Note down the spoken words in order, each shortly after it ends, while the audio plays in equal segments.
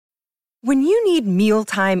When you need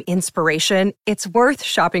mealtime inspiration, it's worth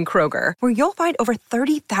shopping Kroger, where you'll find over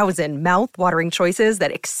 30,000 mouth-watering choices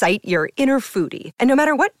that excite your inner foodie. And no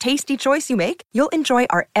matter what tasty choice you make, you'll enjoy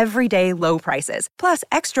our everyday low prices, plus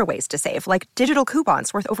extra ways to save, like digital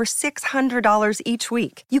coupons worth over $600 each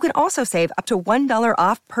week. You can also save up to $1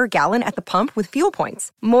 off per gallon at the pump with fuel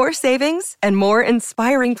points. More savings and more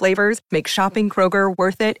inspiring flavors make shopping Kroger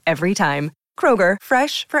worth it every time. Kroger,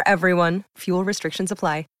 fresh for everyone. Fuel restrictions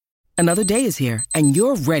apply. Another day is here, and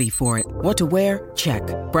you're ready for it. What to wear? Check.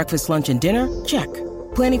 Breakfast, lunch, and dinner? Check.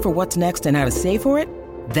 Planning for what's next and how to save for it?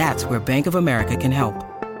 That's where Bank of America can help.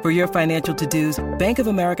 For your financial to-dos, Bank of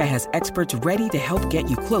America has experts ready to help get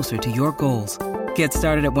you closer to your goals. Get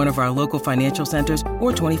started at one of our local financial centers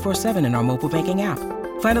or 24/7 in our mobile banking app.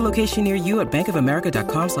 Find a location near you at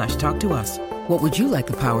bankofamerica.com/talktous. What would you like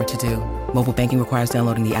the power to do? Mobile banking requires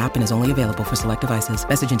downloading the app and is only available for select devices.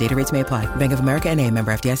 Message and data rates may apply. Bank of America N.A.,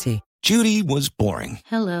 member FDIC. Judy was boring.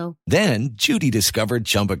 Hello. Then Judy discovered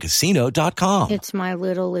ChumbaCasino.com. It's my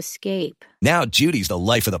little escape. Now Judy's the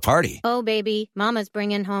life of the party. Oh, baby, mama's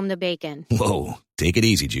bringing home the bacon. Whoa, take it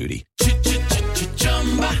easy, Judy.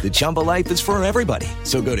 The Chumba life is for everybody.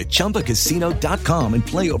 So go to ChumbaCasino.com and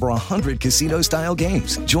play over 100 casino-style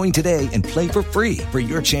games. Join today and play for free for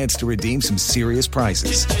your chance to redeem some serious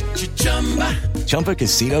prizes.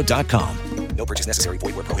 ChumbaCasino.com. No purchase necessary.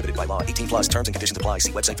 Void where prohibited by law. 18+ terms and conditions apply.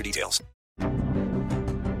 See website for details.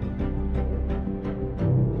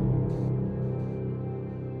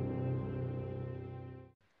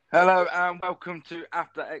 Hello and welcome to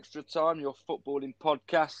After Extra Time, your footballing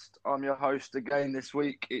podcast. I'm your host again this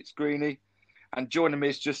week. It's Greeny. And joining me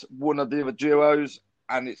is just one of the other duos,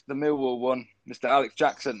 and it's the Millwall one, Mr. Alex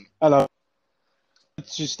Jackson. Hello.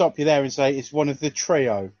 Just stop you there and say it's one of the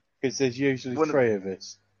trio, because there's usually three of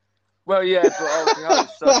us. Well, yeah, but I was the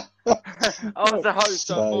host. So I was the host,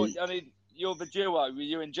 so I mean, you're the duo with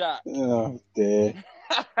you and Jack. Oh, dear.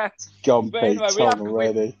 It's gone But beat anyway, Tom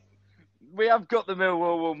already. We have got the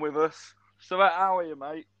Millwall one with us. So how are you,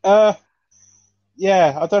 mate?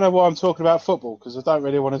 Yeah, I don't know why I'm talking about football, because I don't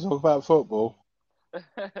really want to talk about football. What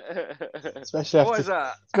is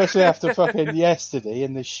that? Especially after fucking yesterday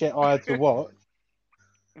and the shit I had to watch.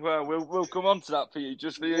 Well, we'll come on to that for you,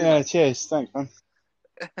 just for you. Yeah, cheers. Thanks, man.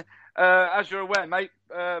 As you're aware, mate,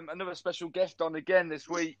 another special guest on again this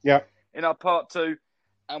week. Yeah. In our part 2,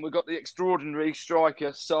 and we've got the extraordinary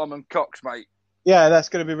striker Simon Cox, mate. Yeah, that's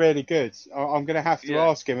going to be really good. I'm going to have to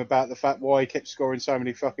ask him about the fact why he kept scoring so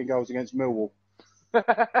many fucking goals against Millwall.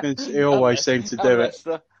 He always seemed to do it.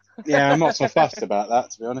 Yeah, I'm not so fussed about that,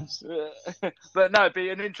 to be honest. But no, it'd be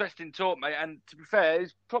an interesting talk, mate. And to be fair,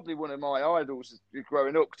 he's probably one of my idols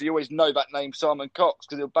growing up, because you always know that name, Simon Cox,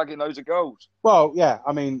 because he'll bag in loads of goals. Well, yeah,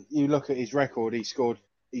 I mean, you look at his record. He scored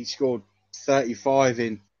 35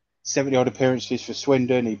 in 70-odd appearances for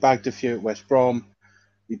Swindon. He bagged a few at West Brom.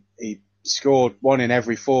 He scored one in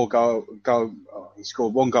every he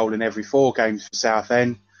scored one goal in every 4 games for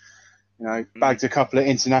Southend. You know, bagged a couple at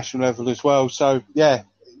international level as well. So yeah,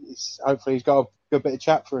 hopefully he's got a good bit of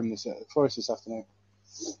chat for us this afternoon.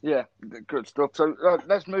 Yeah, good stuff. So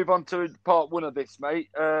let's move on to part 1 of this,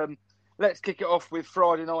 mate. Let's kick it off with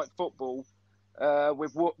Friday night football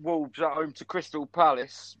with Wolves at home to Crystal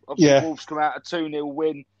Palace. Obviously, Wolves come out a 2-0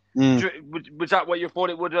 win. Was that what you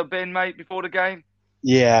thought it would have been, mate, before the game?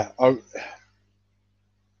 Yeah,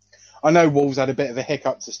 I know Wolves had a bit of a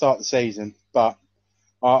hiccup to start the season, but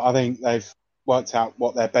I think they've worked out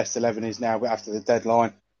what their best 11 is now after the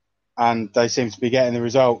deadline, and they seem to be getting the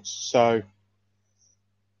results. So,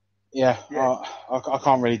 yeah. I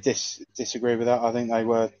can't really disagree with that. I think they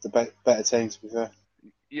were the better team, to be fair.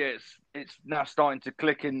 Yeah, it's now starting to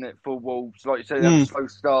click in it for Wolves. Like you said, they had a slow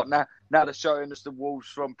start. Now they're showing us the Wolves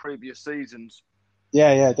from previous seasons.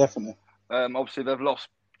 Yeah, definitely. Obviously, they've lost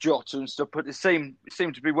Jota and stuff, but it seemed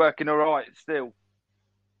to be working all right still.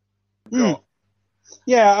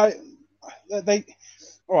 Yeah, they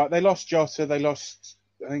lost Jota. They lost,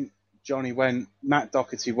 I think, Johnny went, Matt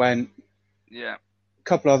Doherty went. Yeah. A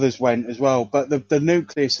couple others went as well. But the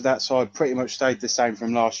nucleus of that side pretty much stayed the same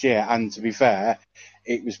from last year. And to be fair,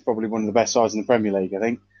 it was probably one of the best sides in the Premier League, I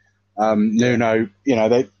think. Nuno,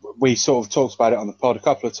 we sort of talked about it on the pod a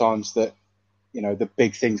couple of times that, the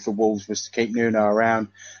big thing for Wolves was to keep Nuno around,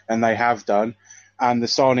 and they have done. And the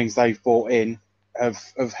signings they've brought in have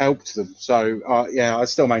helped them. So, I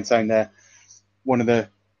still maintain they're one of the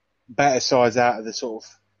better sides out of the sort of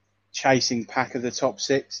chasing pack of the top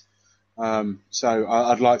 6. So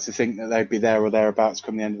I'd like to think that they'd be there or thereabouts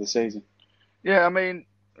come the end of the season. Yeah, I mean,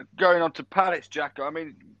 going on to Palace, Jack, I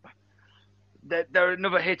mean, they're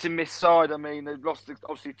another hit and miss side. I mean, they've lost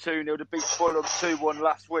obviously 2-0 to beat Fulham 2-1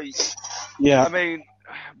 last week. Yeah. I mean,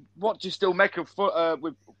 what do you still make of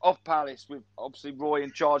Palace with obviously Roy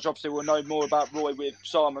in charge? Obviously, we'll know more about Roy with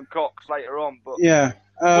Simon Cox later on. But Yeah.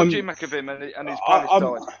 what do you make of him and his Palace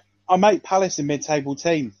side? I make Palace a mid-table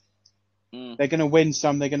team. Mm. They're going to win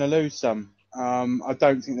some, they're going to lose some. I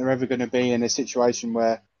don't think they're ever going to be in a situation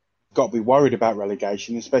where you've got to be worried about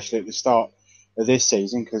relegation, especially at the start of this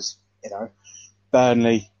season, because,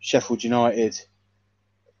 Burnley, Sheffield United,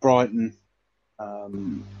 Brighton,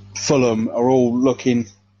 Fulham are all looking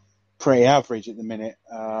pretty average at the minute.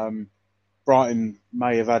 Brighton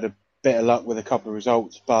may have had a bit of luck with a couple of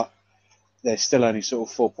results, but they're still only sort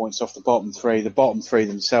of 4 points off the bottom three. The bottom three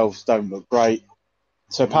themselves don't look great.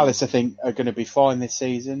 So Palace, I think, are going to be fine this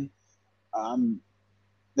season.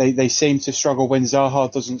 They seem to struggle when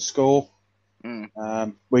Zaha doesn't score.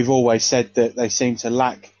 We've always said that they seem to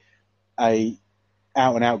lack a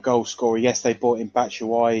out-and-out goal scorer. Yes, they brought in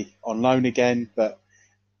Batshuayi on loan again, but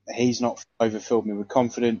he's not overfilled me with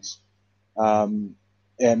confidence.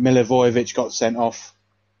 Milivojevic got sent off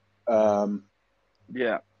on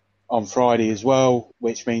Friday as well,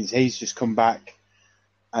 which means he's just come back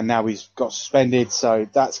and now he's got suspended, so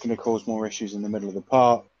that's going to cause more issues in the middle of the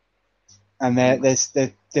park. And their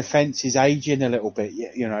defence is aging a little bit.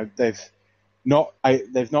 They've not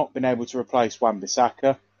been able to replace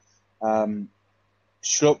Wan-Bissaka.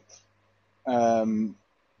 Schlupp and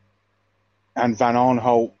Van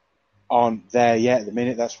Aanholt aren't there yet at the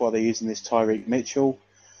minute. That's why they're using this Tyreek Mitchell.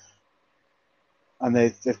 And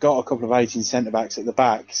they've got a couple of aging centre-backs at the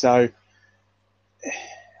back. So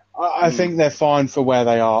I think they're fine for where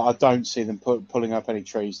they are. I don't see them pulling up any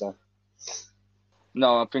trees, though.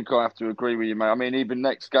 No, I think I have to agree with you, mate. I mean, even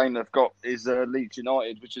next game they've got is Leeds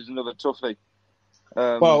United, which is another toughie.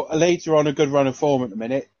 Well, Leeds are on a good run of form at the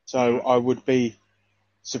minute, so I would be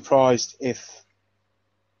surprised if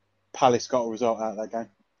Palace got a result out of that game.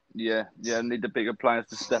 Yeah, need the bigger players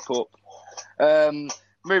to step up.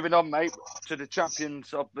 Moving on, mate, to the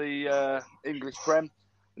champions of the English Prem,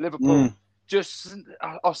 Liverpool. Just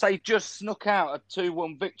snuck out a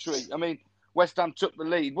 2-1 victory. I mean, West Ham took the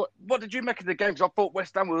lead. What did you make of the game? 'Cause I thought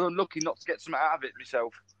West Ham were unlucky not to get something out of it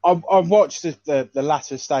myself. I've watched the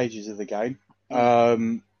latter stages of the game.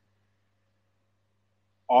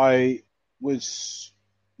 I was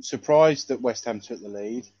surprised that West Ham took the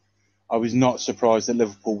lead. I was not surprised that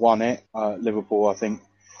Liverpool won it. Liverpool, I think,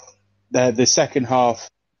 the second half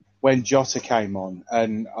when Jota came on,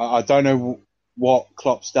 and I don't know what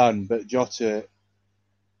Klopp's done, but Jota,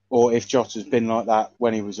 or if Jota's been like that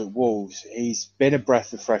when he was at Wolves, he's been a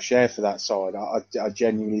breath of fresh air for that side. I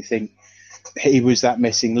genuinely think he was that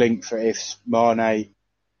missing link for if Mane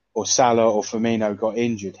or Salah or Firmino got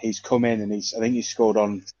injured. He's come in and I think he scored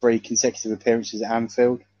on 3 consecutive appearances at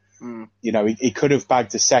Anfield. He could have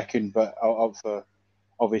bagged a second, but for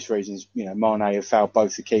obvious reasons, Mane have fouled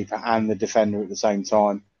both the keeper and the defender at the same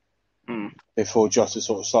time before Jota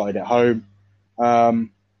sort of started at home.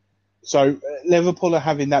 So Liverpool are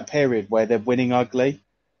having that period where they're winning ugly,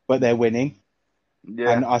 but they're winning. Yeah.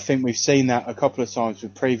 And I think we've seen that a couple of times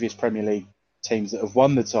with previous Premier League teams that have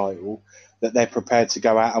won the title, that they're prepared to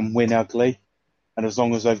go out and win ugly. And as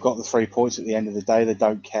long as they've got the 3 points at the end of the day, they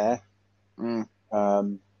don't care. I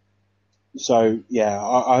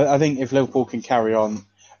think if Liverpool can carry on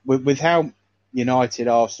with how United,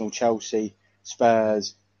 Arsenal, Chelsea,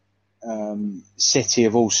 Spurs, City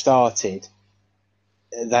have all started,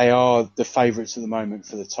 they are the favourites at the moment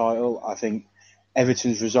for the title. I think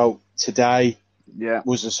Everton's result today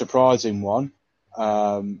was a surprising one.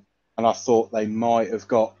 And I thought they might have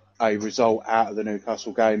got a result out of the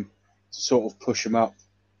Newcastle game to sort of push them up,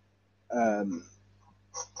 to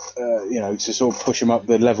sort of push them up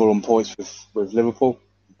the level on points with Liverpool.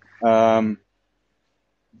 Again,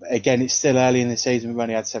 it's still early in the season. We've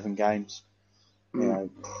only had 7 games.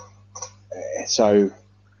 So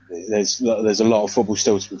there's a lot of football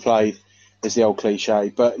still to be played. There's the old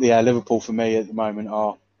cliche. But, Liverpool for me at the moment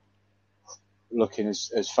are looking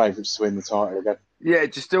as favourites to win the title again. Yeah,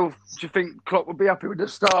 do you think Klopp would be happy with the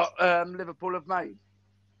start Liverpool have made?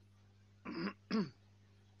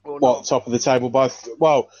 What, top of the table by...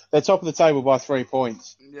 Well, they're top of the table by 3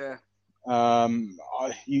 points. Yeah.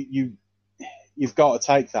 You've got to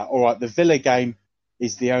take that. All right, the Villa game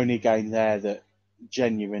is the only game there that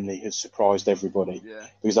genuinely has surprised everybody. Yeah.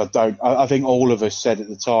 Because I think all of us said at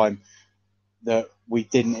the time that we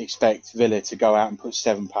didn't expect Villa to go out and put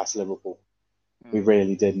 7 past Liverpool. We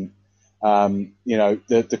really didn't.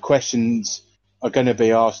 The questions are going to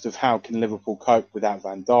be asked of how can Liverpool cope without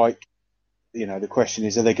Van Dijk. The question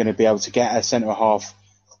is, are they going to be able to get a centre-half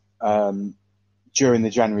during the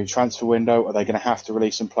January transfer window? Are they going to have to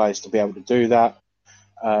release some players to be able to do that?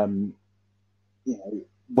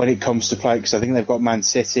 when it comes to play, because I think they've got Man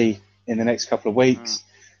City in the next couple of weeks,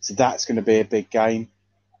 so that's going to be a big game.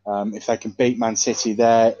 If they can beat Man City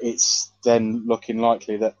there, it's then looking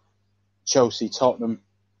likely that Chelsea, Tottenham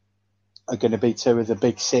are going to be two of the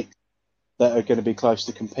big six that are going to be close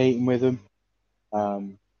to competing with them.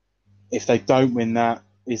 If they don't win that,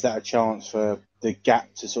 is that a chance for the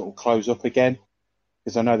gap to sort of close up again?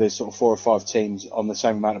 Because I know there's sort of 4 or 5 teams on the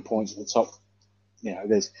same amount of points at the top.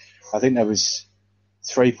 I think there was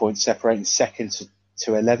 3 points separating second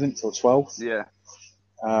to 11th or 12th. Yeah.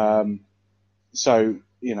 So,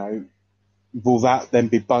 will that then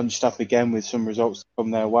be bunched up again with some results to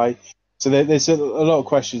come their way? So there's a lot of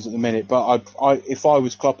questions at the minute, but if I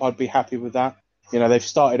was Klopp, I'd be happy with that. They've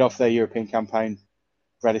started off their European campaign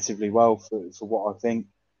relatively well for what I think.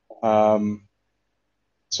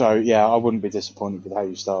 So, yeah, I wouldn't be disappointed with how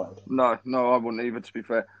you started. No, I wouldn't either, to be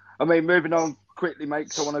fair. I mean, moving on quickly, mate,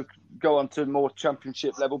 because I want to go on to more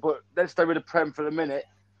championship level, but let's stay with the Prem for a minute.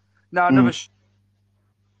 Now, another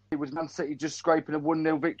it was Man City just scraping a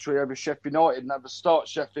 1-0 victory over Sheffield United, and at the start,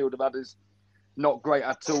 Sheffield have had is not great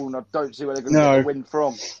at all, and I don't see where they're going to get a win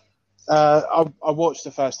from. I watched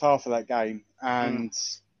the first half of that game, and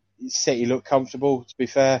City looked comfortable, to be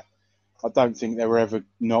fair. I don't think they were ever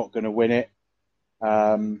not going to win it.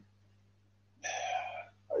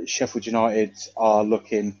 Sheffield United are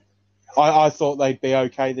looking... I thought they'd be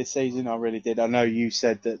okay this season. I really did. I know you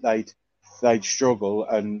said that they'd struggle,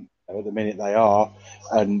 and at the minute they are,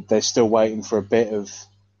 and they're still waiting for a bit of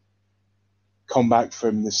comeback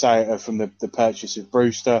from the purchase of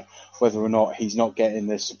Brewster. Whether or not he's not getting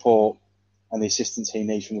the support and the assistance he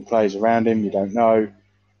needs from the players around him, you don't know.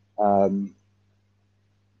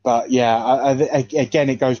 But yeah, again,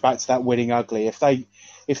 it goes back to that winning ugly. If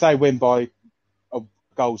they win by a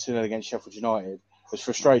goal to nil against Sheffield United, as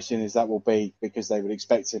frustrating as that will be, because they would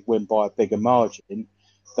expect to win by a bigger margin,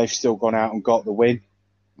 they've still gone out and got the win.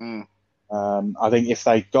 I think if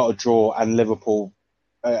they got a draw and Liverpool,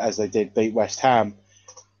 as they did, beat West Ham,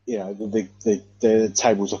 the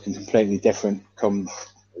table's looking completely different come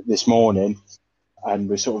this morning, and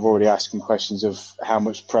we're sort of already asking questions of how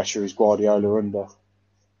much pressure is Guardiola under.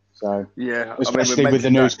 So yeah, especially with the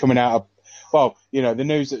news coming out of, the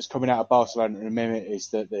news that's coming out of Barcelona in a minute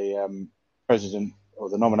is that the president or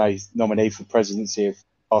the nominee for presidency of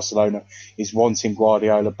Barcelona is wanting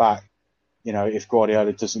Guardiola back. If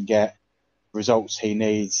Guardiola doesn't get results he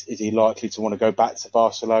needs, is he likely to want to go back to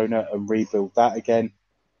Barcelona and rebuild that again?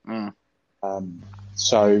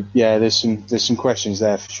 So yeah, there's some questions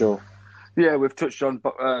there for sure. Yeah, we've touched on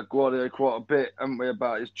Guardiola quite a bit, haven't we,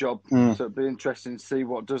 about his job? So it'd be interesting to see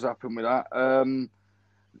what does happen with that.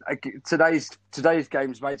 Today's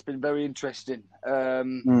games, mate, it's been very interesting.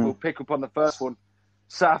 We'll pick up on the first one.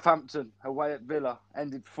 Southampton away at Villa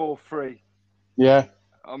ended 4-3. Yeah.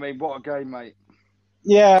 I mean, what a game, mate.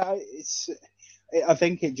 Yeah, I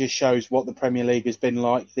think it just shows what the Premier League has been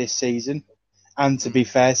like this season. And to be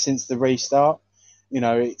fair, since the restart,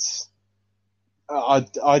 I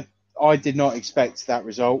did not expect that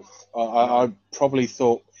result. I probably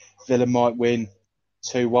thought Villa might win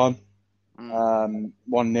 2-1,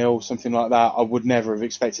 1-0, something like that. I would never have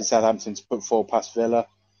expected Southampton to put 4 past Villa.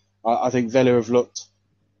 I think Villa have looked...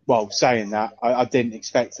 Well, saying that, I didn't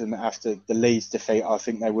expect them after the Leeds defeat. I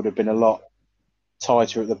think they would have been a lot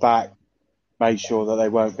tighter at the back, made sure that they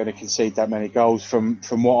weren't going to concede that many goals. From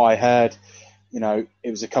what I heard, it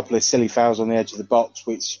was a couple of silly fouls on the edge of the box,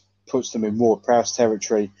 which puts them in Ward-Prowse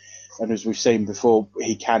territory. And as we've seen before,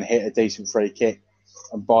 he can hit a decent free kick.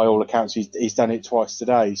 And by all accounts, he's done it twice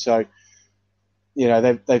today. So,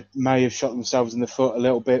 they may have shot themselves in the foot a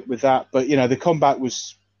little bit with that. But, the comeback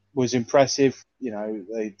was impressive.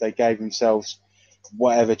 They gave themselves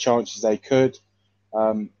whatever chances they could.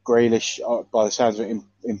 Grealish, by the sounds of it,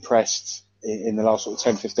 impressed in the last sort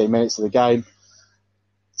of 10-15 minutes of the game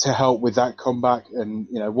to help with that comeback. And,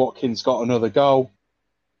 Watkins got another goal.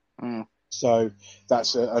 So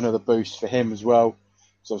that's another boost for him as well.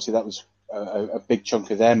 So obviously that was a big chunk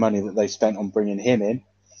of their money that they spent on bringing him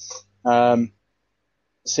in.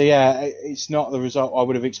 So yeah, it's not the result I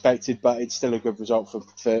would have expected, but it's still a good result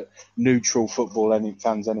for neutral football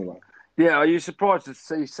fans anyway. Yeah, are you surprised to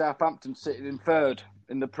see Southampton sitting in third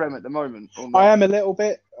in the Prem at the moment? I am a little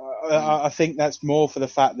bit. I think that's more for the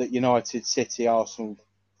fact that United, City, Arsenal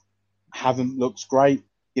haven't looked great.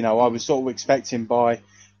 I was sort of expecting by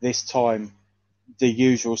this time the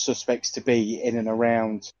usual suspects to be in and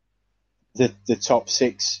around the top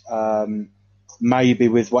 6, maybe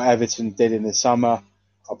with what Everton did in the summer.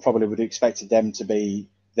 I probably would have expected them to be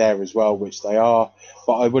there as well, which they are.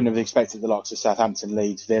 But I wouldn't have expected the likes of Southampton,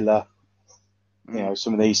 Leeds, Villa,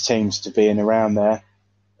 some of these teams to be in around there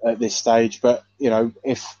at this stage. But,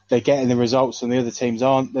 if they're getting the results and the other teams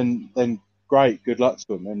aren't, then great, good luck to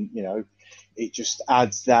them. And, it just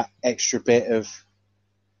adds that extra bit of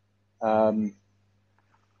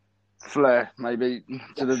flair, maybe,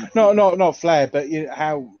 to the not flair, but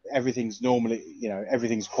how everything's normally,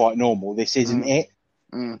 everything's quite normal. This isn't it.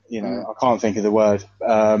 I can't think of the word,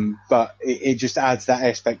 but it just adds that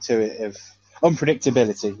aspect to it of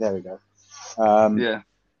unpredictability. There we go.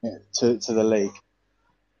 To the league.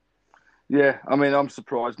 Yeah, I mean, I'm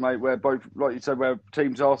surprised, mate. Where both, like you said, where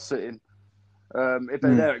teams are sitting. If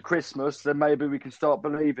they're there at Christmas, then maybe we can start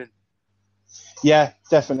believing. Yeah,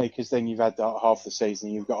 definitely, because then you've had that half the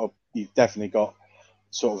season. You've definitely got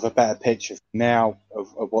sort of a better picture now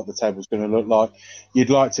of what the table's going to look like. You'd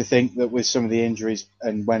like to think that with some of the injuries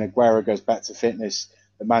and when Aguero goes back to fitness,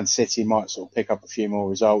 that Man City might sort of pick up a few more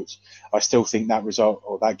results. I still think that result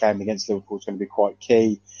or that game against Liverpool is going to be quite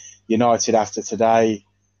key. United after today,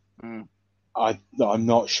 I'm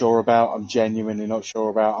not sure about. I'm genuinely not sure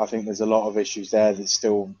about. I think there's a lot of issues there that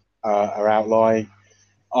still are outlying.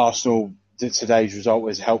 Arsenal, today's result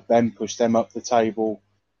has helped them push them up the table.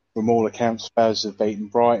 From all accounts, Spurs have beaten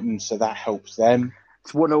Brighton, so that helps them.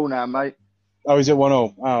 It's 1-1 now, mate. Oh, is it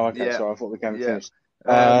 1-1? Oh, okay, yeah. sorry, I thought the game had finished.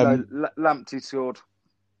 Lamptey scored.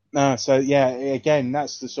 No, so yeah, again,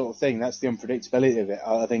 that's the sort of thing. That's the unpredictability of it.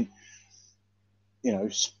 I think,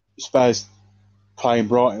 Spurs playing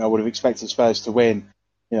Brighton, I would have expected Spurs to win.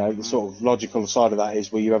 The sort of logical side of that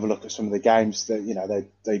is where you have a look at some of the games that,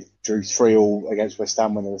 they drew 3-3 against West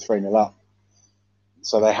Ham when they were 3-0 up.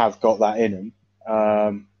 So they have got that in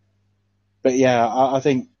them. But yeah, I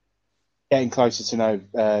think getting closer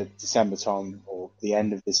to December time or the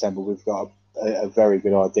end of December, we've got a very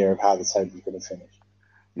good idea of how the table is going to finish.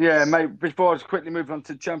 Yeah, mate, before I just quickly move on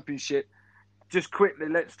to the Championship, just quickly,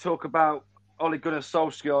 let's talk about Ole Gunnar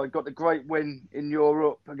Solskjaer. He got the great win in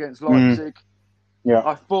Europe against Leipzig. Yeah,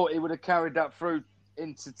 I thought he would have carried that through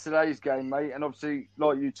into today's game, mate. And obviously,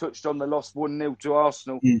 like you touched on, they lost 1-0 to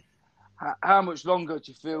Arsenal. How much longer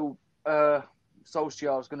do you feel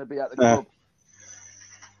Solskjaer is going to be at the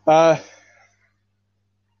club?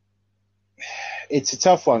 It's a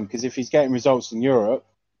tough one because if he's getting results in Europe,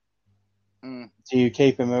 do you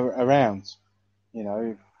keep him around?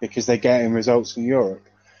 Because they're getting results in Europe,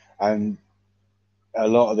 and a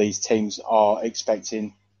lot of these teams are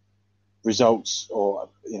expecting results or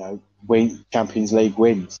win Champions League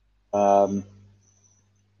wins.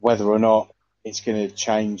 Whether or not it's going to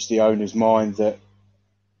change the owner's mind that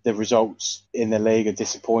the results in the league are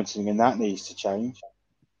disappointing and that needs to change.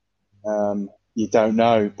 You don't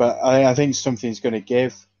know, but I think something's going to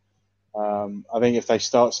give. I think if they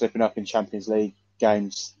start slipping up in Champions League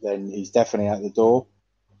games, then he's definitely out the door.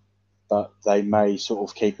 But they may sort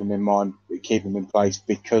of keep him in place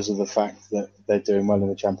because of the fact that they're doing well in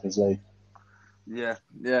the Champions League. Yeah.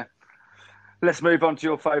 Let's move on to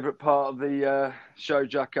your favourite part of the show,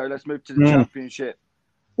 Jacko. Let's move to the Championship.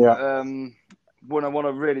 Yeah. One I want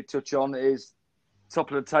to really touch on is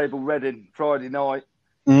top of the table, Reading, Friday night.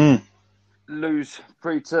 Lose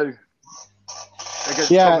 3-2 against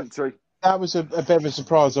Coventry. That was a bit of a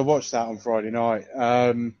surprise. I watched that on Friday night.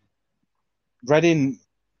 Reading,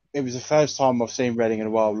 it was the first time I've seen Reading in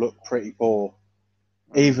a while look pretty poor,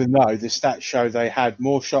 even though the stats show they had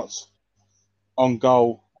more shots on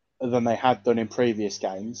goal than they had done in previous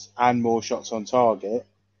games and more shots on target.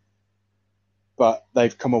 But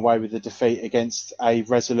they've come away with a defeat against a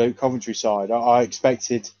resolute Coventry side. I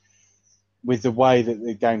expected, with the way that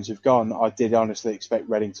the games have gone, I did honestly expect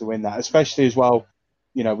Reading to win that, especially as well.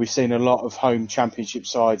 We've seen a lot of home Championship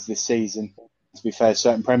sides this season, to be fair,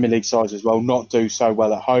 certain Premier League sides as well, not do so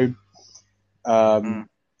well at home. I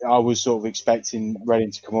was sort of expecting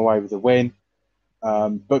Reading to come away with a win.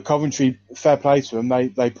 But Coventry, fair play to them,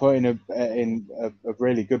 they put in a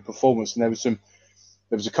really good performance, and there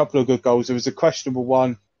was a couple of good goals. There was a questionable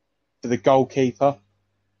one for the goalkeeper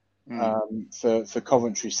for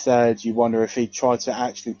Coventry's third. You wonder if he tried to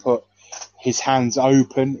actually put his hands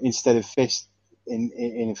open instead of fist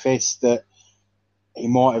in a fist, that he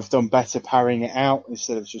might have done better parrying it out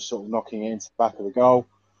instead of just sort of knocking it into the back of the goal.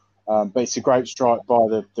 But it's a great strike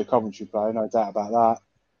by the Coventry player, no doubt about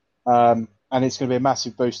that. And it's going to be a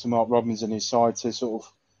massive boost to Mark Robins and his side to sort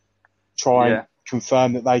of try and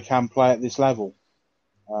confirm that they can play at this level.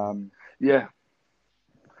 Like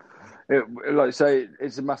I say,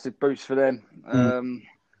 it's a massive boost for them.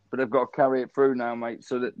 But they've got to carry it through now, mate,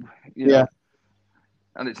 so that, you know,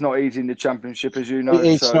 and it's not easy in the Championship, as you know.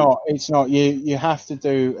 It's not. You have to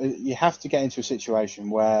get into a situation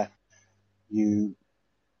where you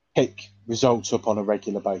pick results up on a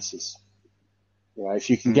regular basis. You know, if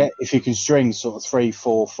you can string sort of 3,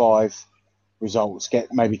 4, 5 results, get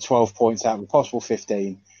maybe 12 points out of a possible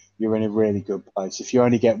 15, you're in a really good place. If you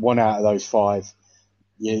only get 1 out of those 5,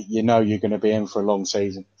 you know you're going to be in for a long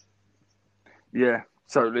season. Yeah,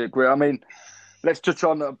 totally agree. I mean, let's touch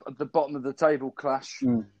on the bottom of the table clash.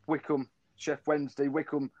 Wycombe, Sheff Wednesday.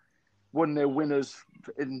 Wycombe 1-0 winners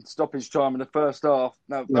in stoppage time in the first half.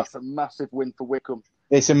 Now, that's a massive win for Wycombe.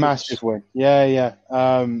 It's a massive win. Yeah.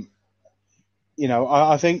 You know,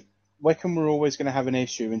 I think Wycombe were always going to have an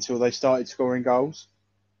issue until they started scoring goals.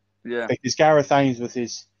 Yeah. Because Gareth Ainsworth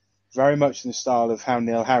is very much in the style of how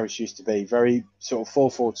Neil Harris used to be. Very sort of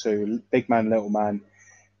 4-4-2, big man, little man,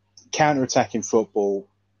 counter-attacking football,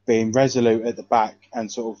 being resolute at the back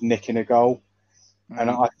and sort of nicking a goal. And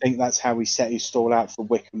I think that's how he set his stall out for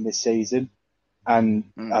Wycombe this season. And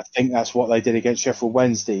I think that's what they did against Sheffield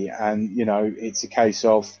Wednesday. And, you know, it's a case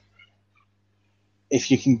of if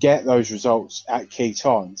you can get those results at key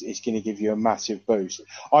times, it's going to give you a massive boost.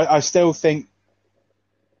 I still think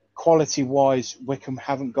quality-wise, Wycombe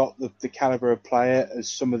haven't got the calibre of player as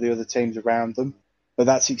some of the other teams around them. But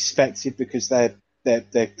that's expected because they're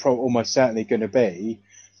almost certainly going to be,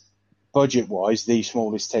 budget-wise, the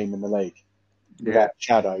smallest team in the league. Without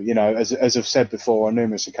shadow, you know, as I've said before on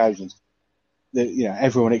numerous occasions, you know,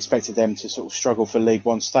 everyone expected them to sort of struggle for League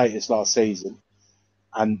One status last season,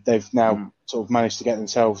 and they've now sort of managed to get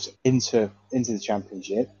themselves into the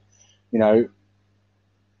Championship. You know,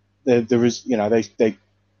 there was, you know, they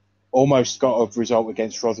almost got a result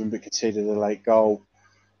against Rotherham but conceded a late goal.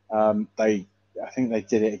 I think they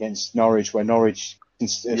did it against Norwich, where Norwich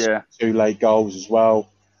conceded 2 late goals as well.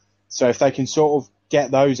 So if they can sort of get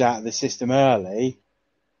those out of the system early,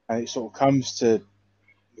 and it sort of comes to,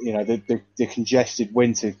 you know, the congested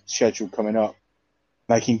winter schedule coming up,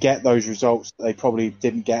 they can get those results that they probably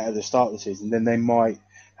didn't get at the start of the season, then they might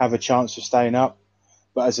have a chance of staying up.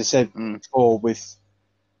 But as I said before, with,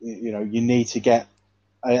 you know, you need to get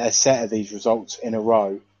a set of these results in a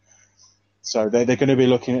row. So they're going to be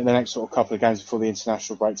looking at the next sort of couple of games before the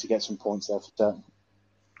international break to get some points there for certain.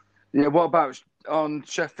 Yeah, what about on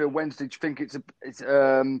Sheffield Wednesday? Do you think it's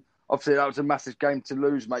obviously that was a massive game to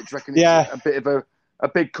lose, mate? Do you reckon it's a bit of a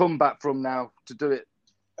big comeback from now to do it?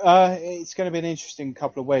 It's going to be an interesting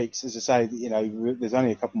couple of weeks. As I say, you know, there's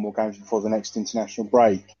only a couple more games before the next international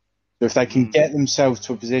break. So if they can get themselves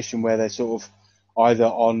to a position where they're sort of either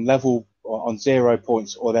on level or on 0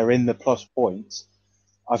 points or they're in the plus points,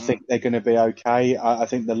 I think they're going to be okay. I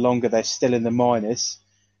think the longer they're still in the minus,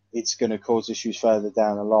 it's going to cause issues further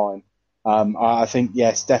down the line. I think,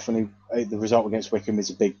 yes, definitely the result against Wycombe is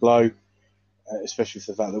a big blow, especially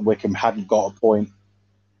for the fact that Wycombe hadn't got a point,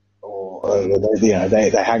 or you know, they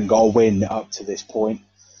hadn't got a win up to this point.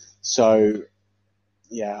 So,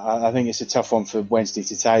 yeah, I think it's a tough one for Wednesday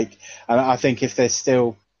to take. And I think if they're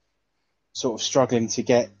still sort of struggling to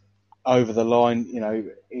get over the line, you know,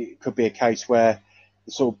 it could be a case where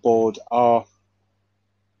the sort of board are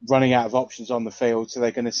running out of options on the field, so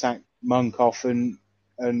they're going to sack Monk off and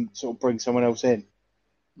sort of bring someone else in.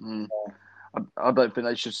 I don't think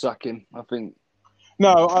they should sack him. I think he's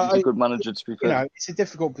a good manager, to be fair. You know, it's a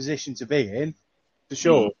difficult position to be in, for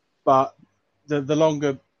sure. But the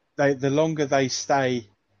longer they stay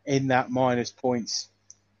in that minus points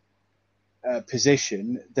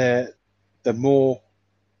position, the more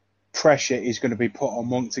pressure is going to be put on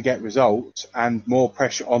Monk to get results, and more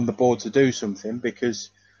pressure on the board to do something, because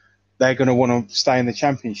they're going to want to stay in the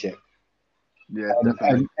Championship. Yeah,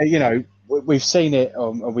 definitely. And you know, we've seen it,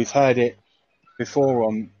 and we've heard it before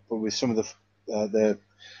with some of the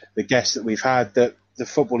guests that we've had, that the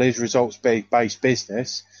football is results-based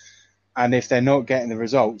business, and if they're not getting the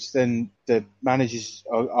results, then the managers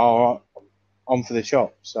are on for the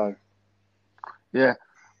chop. So, yeah,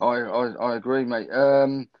 I agree, mate.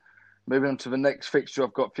 Moving on to the next fixture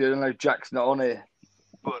I've got for you. I know Jack's not on here,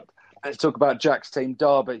 but let's talk about Jack's team,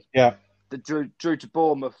 Derby. Yeah. The drew to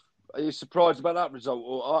Bournemouth. Are you surprised about that result?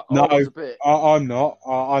 Or No, I was a bit. I'm not.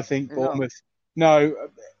 I think Bournemouth... No,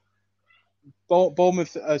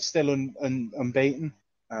 Bournemouth are still unbeaten,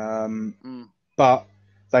 but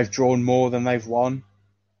they've drawn more than they've won.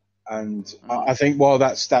 And I think while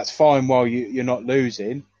that's fine while you're not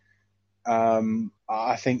losing,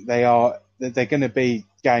 I think they're going to be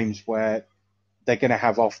games where they're going to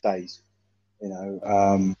have off days. You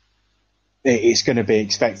know, it's going to be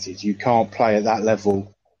expected. You can't play at that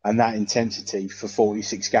level and that intensity for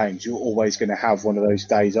 46 games. You're always going to have one of those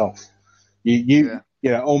days off. You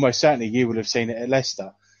know, almost certainly you would have seen it at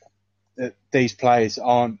Leicester, that these players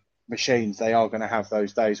aren't machines. They are going to have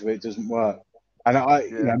those days where it doesn't work. And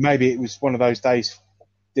you know, maybe it was one of those days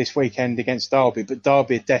this weekend against Derby, but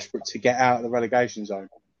Derby are desperate to get out of the relegation zone.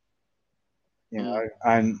 You know,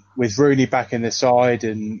 and with Rooney back in the side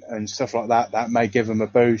and stuff like that, that may give them a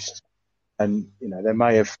boost. And, you know, they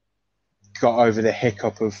may have got over the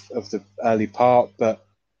hiccup of the early part, but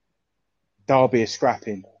Derby are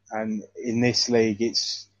scrapping. And in this league,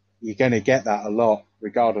 you're going to get that a lot,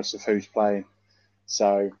 regardless of who's playing.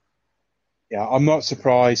 So, yeah, I'm not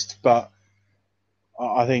surprised, but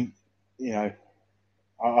I think, you know,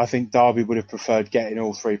 I think Derby would have preferred getting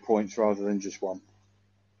all 3 points rather than just one.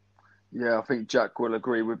 Yeah, I think Jack will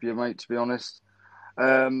agree with you, mate, to be honest.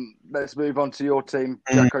 Let's move on to your team.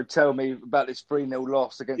 Jacko, tell me about this 3-0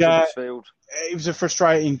 loss against Huddersfield. It was a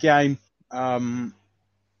frustrating game. I'm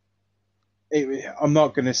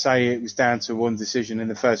not going to say it was down to one decision in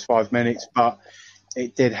the first 5 minutes, but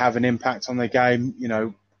it did have an impact on the game. You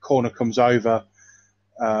know, corner comes over.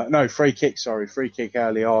 Free kick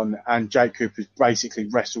early on, and Jake Cooper's basically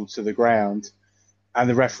wrestled to the ground, and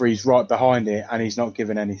the referee's right behind it, and he's not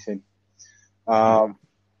given anything.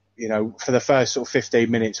 You know, for the first sort of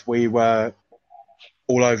 15 minutes, we were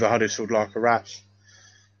all over Huddersfield like a rash.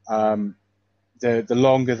 The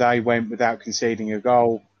longer they went without conceding a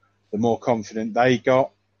goal, the more confident they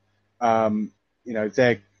got. You know,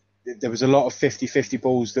 there was a lot of 50-50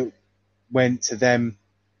 balls that went to them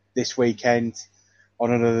this weekend.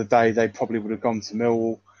 On another day, they probably would have gone to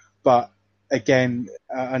Millwall. But again,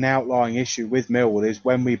 an outlying issue with Millwall is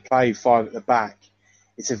when we play 5 at the back,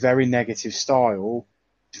 it's a very negative style.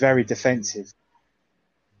 It's very defensive.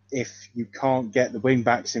 If you can't get the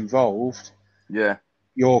wing-backs involved, the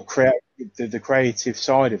creative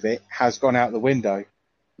side of it has gone out the window.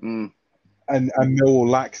 And Millwall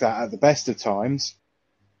lack that at the best of times.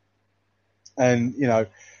 And, you know,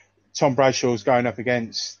 Tom Bradshaw's going up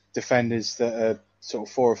against defenders that are sort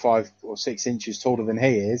of 4 or 5 or 6 inches taller than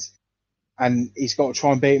he is. And he's got to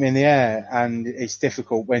try and beat him in the air. And it's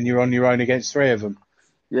difficult when you're on your own against 3 of them.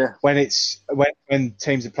 Yeah. When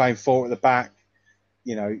teams are playing 4 at the back,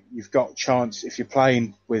 you know, you've got a chance. If you're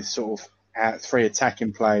playing with sort of 3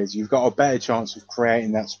 attacking players, you've got a better chance of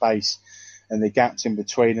creating that space and the gaps in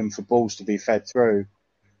between them for balls to be fed through.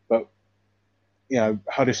 But, you know,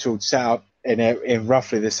 Huddersfield set up in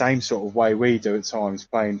roughly the same sort of way we do at times,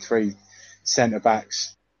 playing 3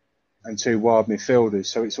 centre-backs and 2 wide midfielders.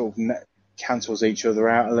 So it sort of cancels each other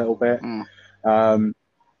out a little bit.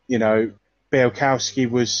 You know, Bielkowski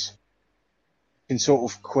can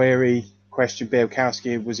sort of question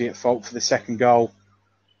Bielkowski, was he at fault for the second goal?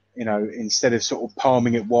 You know, instead of sort of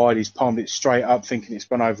palming it wide, he's palmed it straight up, thinking it's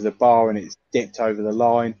gone over the bar and it's dipped over the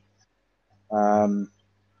line.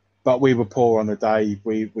 But we were poor on the day.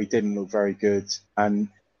 We didn't look very good. And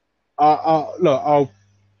you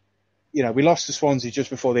know, we lost to Swansea just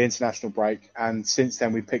before the international break, and since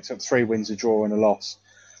then we picked up 3 wins, a draw, and a loss.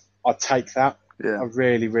 I'd take that. Yeah. I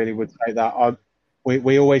really, really would take that.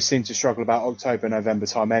 We always seem to struggle about October, November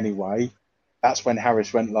time anyway. That's when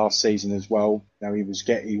Harris went last season as well. You know, he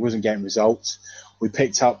wasn't getting results. We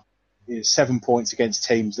picked up 7 points against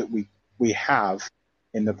teams that we have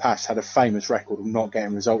in the past had a famous record of not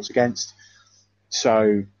getting results against.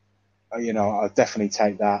 So, you know, I'll definitely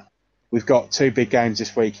take that. We've got 2 big games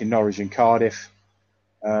this week in Norwich and Cardiff.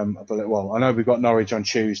 I know we've got Norwich on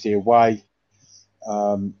Tuesday away.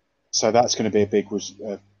 So that's going to be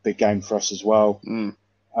a big game for us as well.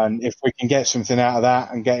 And if we can get something out of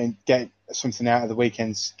that and get something out of the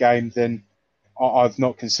weekend's game, then I'm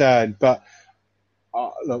not concerned. But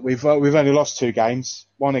look, we've only lost 2 games.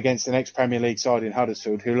 One against the next Premier League side in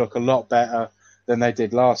Huddersfield, who look a lot better than they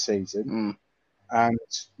did last season, and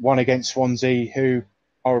one against Swansea, who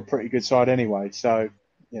are a pretty good side anyway. So,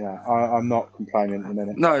 you know, I'm not complaining at the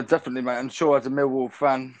minute. No, definitely, mate. I'm sure as a Millwall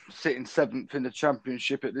fan, sitting 7th in the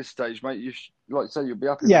Championship at this stage, mate, like you say, you'll be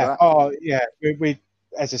happy with that. Yeah. We,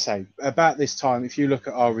 as I say, about this time, if you look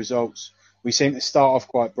at our results, we seem to start off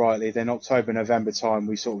quite brightly. Then October, November time,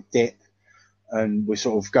 we sort of dip and we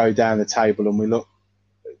sort of go down the table and we look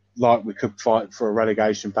like we could fight for a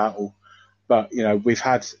relegation battle. But, you know, we've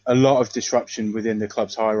had a lot of disruption within the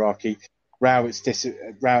club's hierarchy.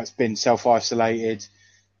 Rowett's been self-isolated.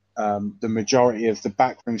 The majority of the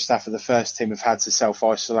backroom staff of the first team have had to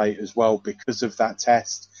self-isolate as well because of that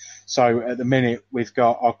test. So at the minute, we've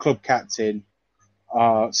got our club captain,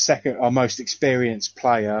 our most experienced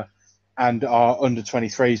player, and our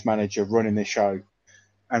under-23s manager running the show.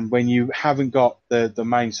 And when you haven't got the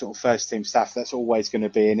main sort of first team staff, that's always going to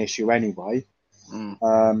be an issue anyway.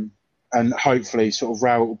 And hopefully sort of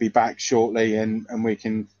Rowett will be back shortly and we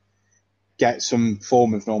can get some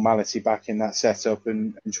form of normality back in that setup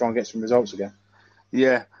and try and get some results again.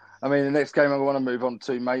 Yeah. I mean, the next game I want to move on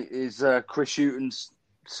to, mate, is Chris Hughton's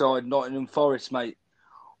side, Nottingham Forest, mate.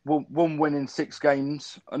 One win in 6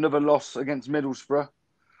 games, another loss against Middlesbrough.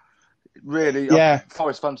 Really,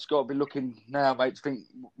 Forest fans got to be looking now, mate, to think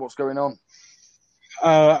what's going on.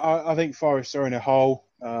 I think Forest are in a hole.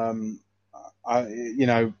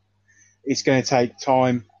 It's going to take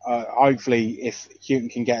time. Hopefully, if Houghton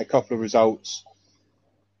can get a couple of results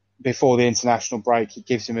before the international break, it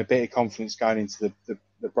gives him a bit of confidence going into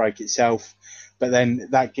the break itself. But then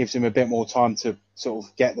that gives him a bit more time to sort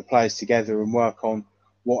of get the players together and work on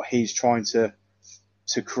what he's trying to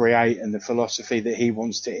create and the philosophy that he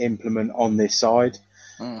wants to implement on this side.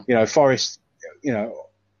 Forest,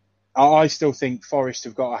 I still think Forest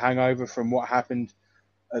have got a hangover from what happened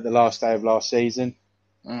at the last day of last season.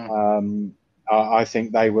 I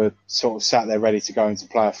think they were sort of sat there ready to go into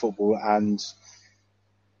player football, and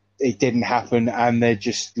it didn't happen, and they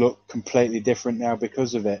just look completely different now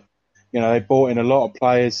because of it. They brought in a lot of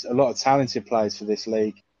players, a lot of talented players for this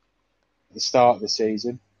league at the start of the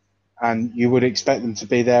season, and you would expect them to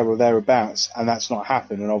be there or thereabouts, and that's not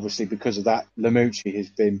happened. And obviously because of that, Lamucci has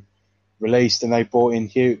been released and they brought in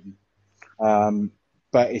Houghton.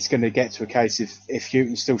 But it's going to get to a case if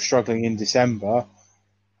Houghton's still struggling in December,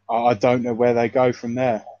 I don't know where they go from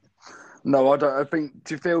there. No, I don't. I think,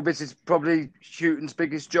 do you feel this is probably Houghton's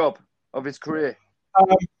biggest job of his career?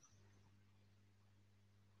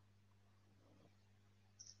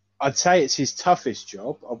 I'd say it's his toughest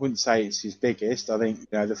job. I wouldn't say it's his biggest. I think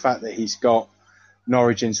the fact that he's got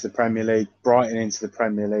Norwich into the Premier League, Brighton into the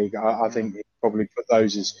Premier League, I think he'd probably put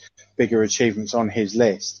those as bigger achievements on his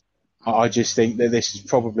list. I just think that this is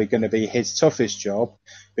probably going to be his toughest job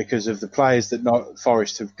because of the players that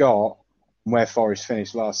Forest have got and where Forest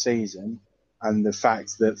finished last season, and the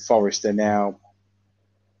fact that Forest are now,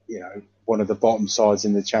 one of the bottom sides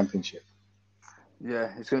in the Championship.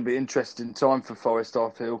 Yeah, it's going to be an interesting time for Forest, I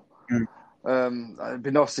feel. It'd be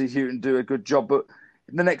nice to see Houghton do a good job, but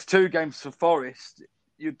in the next 2 games for Forest,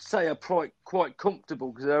 you'd say are quite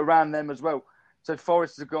comfortable because they're around them as well. So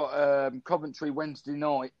Forest have got Coventry Wednesday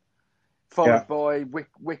night, followed by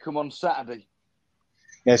Wickham on Saturday.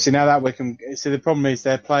 Yeah, so now that Wickham... So the problem is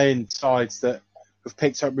they're playing sides that have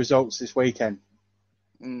picked up results this weekend.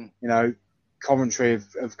 Coventry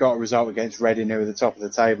have got a result against Reading, who are at the top of the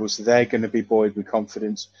table, so they're going to be buoyed with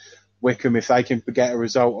confidence. Wickham, if they can get a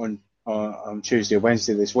result on Tuesday or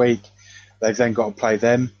Wednesday this week, they've then got to play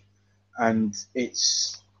them. And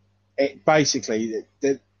basically,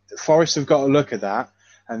 the Forest have got to look at that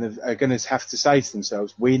and are going to have to say to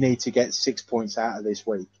themselves, we need to get 6 points out of this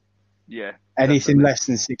week. Yeah. Anything less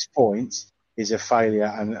than 6 points is a failure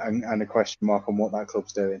and a question mark on what that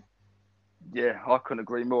club's doing. Yeah, I couldn't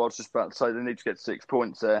agree more. I was just about to say they need to get 6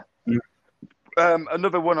 points there.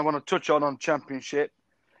 Another one I want to touch on Championship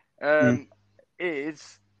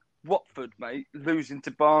is Watford, mate, losing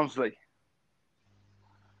to Barnsley.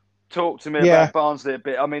 Talk to me about Barnsley a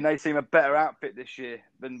bit. I mean, they seem a better outfit this year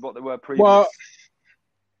than what they were previously. Well,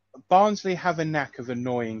 Barnsley have a knack of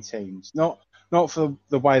annoying teams. Not for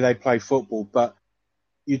the way they play football, but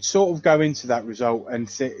you'd sort of go into that result and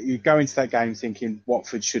you'd go into that game thinking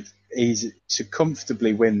Watford should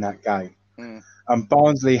comfortably win that game. And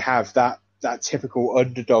Barnsley have that typical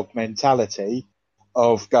underdog mentality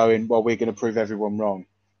of going, well, we're going to prove everyone wrong.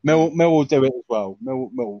 Mill will do it as well. Mill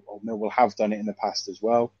will have done it in the past as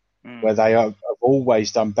well, where they have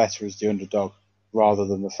always done better as the underdog rather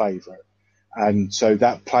than the favourite. And so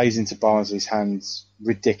that plays into Barnsley's hands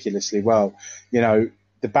ridiculously well.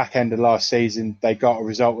 The back end of last season, they got a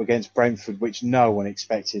result against Brentford, which no one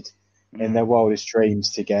expected in their wildest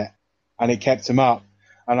dreams to get. And it kept them up.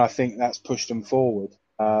 And I think that's pushed them forward.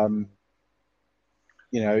 The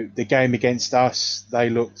game against us,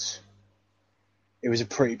 it was a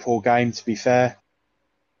pretty poor game, to be fair.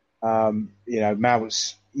 Mowat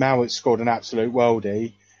scored an absolute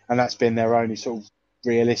worldie, and that's been their only sort of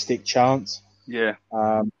realistic chance. Yeah.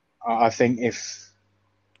 I think if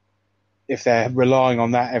they're relying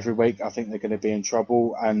on that every week, I think they're going to be in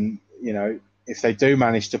trouble. And, if they do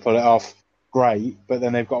manage to pull it off, great, but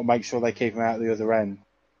then they've got to make sure they keep them out the other end.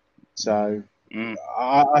 So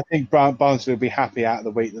I think Barnsley will be happy out of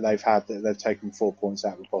the week that they've had, that they've taken 4 points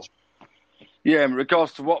out of the bottom. Yeah, in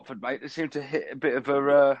regards to Watford, mate, they seem to hit a bit of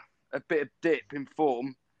a dip in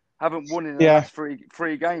form. Haven't won in the last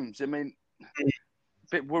three games. I mean, a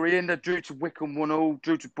bit worrying. They drew to Wickham 1-0,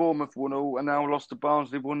 drew to Bournemouth 1-0, and now lost to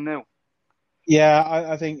Barnsley 1-0. Yeah,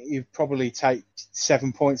 I think you'd probably take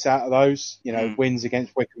 7 points out of those. Wins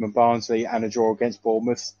against Wickham and Barnsley and a draw against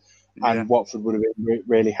Bournemouth, and Watford would have been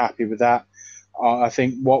really happy with that. I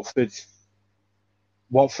think Watford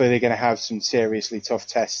are going to have some seriously tough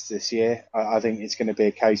tests this year. I think it's going to be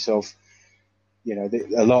a case of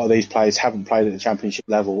a lot of these players haven't played at the Championship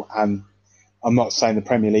level, and I'm not saying the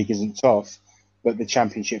Premier League isn't tough, but the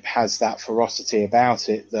Championship has that ferocity about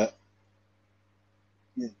it that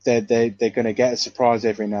they're going to get a surprise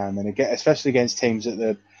every now and then, especially against teams at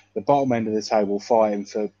the bottom end of the table fighting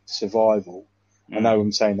for survival. I know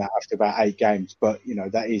I'm saying that after about 8 games, but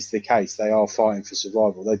that is the case. They are fighting for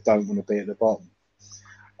survival. They don't want to be at the bottom.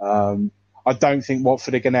 I don't think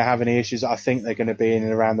Watford are going to have any issues. I think they're going to be in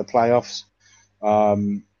and around the playoffs.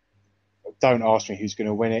 Don't ask me who's going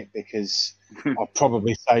to win it, because I'll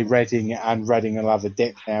probably say Reading, and Reading will have a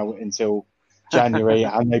dip now until January,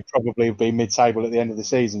 and they probably will be mid-table at the end of the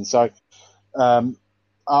season. So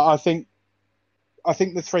I think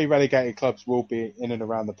the 3 relegated clubs will be in and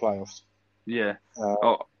around the playoffs. Yeah.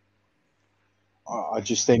 I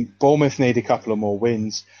just think Bournemouth need a couple of more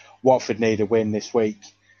wins. Watford need a win this week.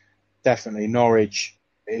 Definitely Norwich,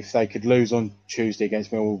 if they could lose on Tuesday against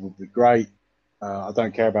Millwall, would be great. I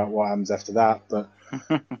don't care about what happens after that, but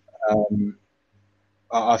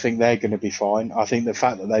I think they're going to be fine. I think the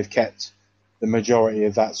fact that they've kept the majority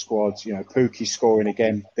of that squad, Pukki scoring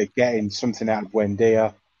again, they're getting something out of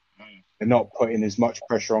Buendia. They're not putting as much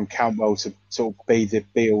pressure on Cantwell to sort of be the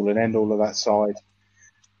be-all and end-all of that side.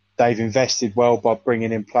 They've invested well by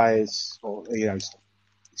bringing in players, or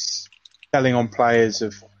selling on players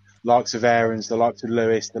of likes of Aarons, the likes of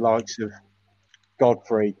Lewis, the likes of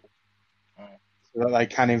Godfrey, so that they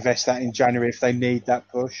can invest that in January if they need that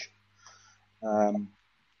push. I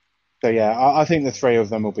think the 3 of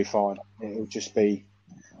them will be fine. It'll just be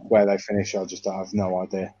where they finish. I have no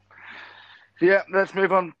idea. Yeah, let's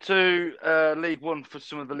move on to League One for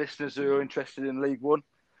some of the listeners who are interested in League One.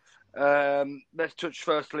 Let's touch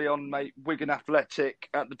firstly on Wigan Athletic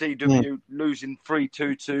at the DW losing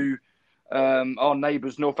 3-2 to our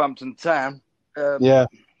neighbours Northampton Town.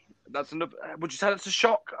 That's another. Would you say that's a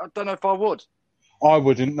shock? I don't know if I would. I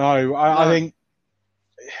wouldn't know. I think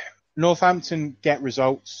Northampton get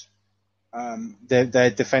results.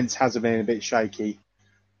 Their defence has been a bit shaky,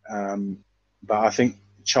 but I think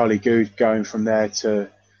Charlie Goode going from there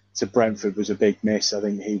to Brentford was a big miss. I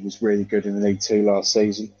think he was really good in the League Two last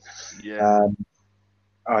season. Yeah.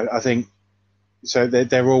 I think so.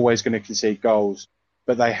 They're always going to concede goals,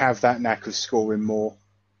 but they have that knack of scoring more.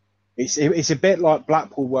 It's a bit like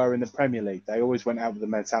Blackpool were in the Premier League. They always went out with the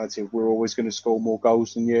mentality of we're always going to score more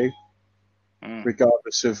goals than you,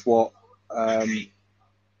 regardless of what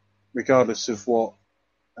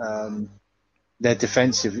their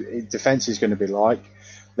defence is going to be like.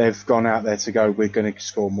 They've gone out there to go, we're going to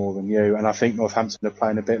score more than you. And I think Northampton are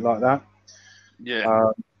playing a bit like that.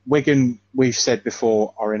 Yeah. Wigan, we've said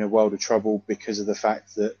before, are in a world of trouble because of the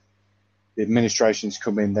fact that the administration's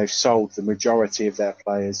come in, they've sold the majority of their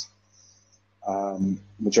players,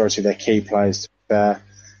 majority of their key players to be fair.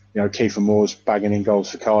 Kiefer Moore's bagging in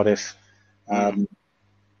goals for Cardiff.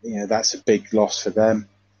 That's a big loss for them.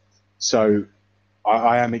 So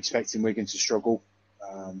I am expecting Wigan to struggle.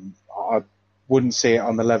 I wouldn't see it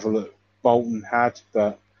on the level that Bolton had,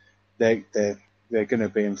 but they're going to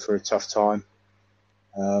be in for a tough time.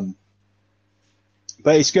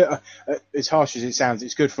 But it's good. As harsh as it sounds,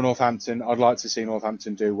 it's good for Northampton. I'd like to see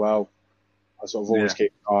Northampton do well. I sort of always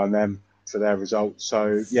keep an eye on them for their results.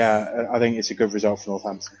 So I think it's a good result for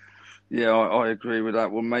Northampton. Yeah, I agree with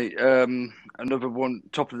that one, mate. Another one,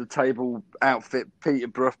 top of the table outfit,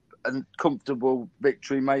 Peterborough, a comfortable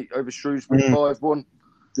victory, mate, over Shrewsbury 5-1.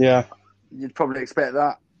 Yeah. You'd probably expect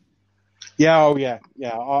that. Yeah,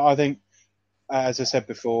 I think, as I said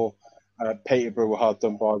before, Peterborough were hard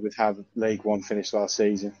done by with how League One finished last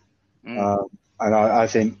season. And I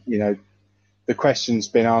think, the question's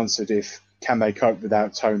been answered if can they cope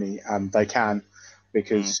without Tony, and they can,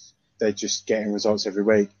 because they're just getting results every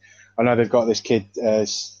week. I know they've got this kid,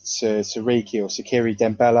 Sakiri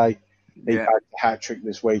Dembele. He had a hat-trick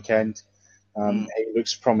this weekend. He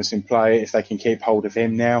looks a promising player. If they can keep hold of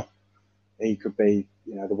him now, he could be,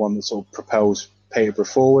 the one that sort of propels Peterborough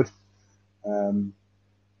forward. I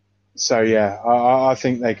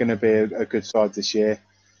think they're going to be a good side this year.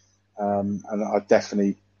 And I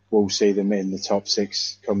definitely will see them in the top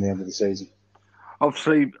 6 come the end of the season.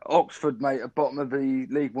 Obviously, Oxford, mate, at bottom of the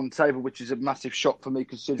League One table, which is a massive shock for me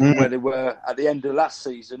considering where they were at the end of last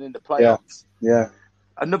season in the playoffs. Yeah.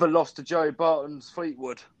 Another loss to Joey Barton's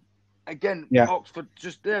Fleetwood. Again, Oxford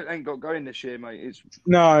just ain't got going this year, mate.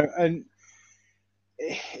 No, and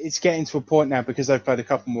it's getting to a point now because they've played a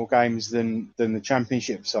couple more games than the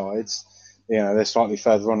Championship sides. They're slightly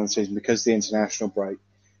further on in the season because of the international break.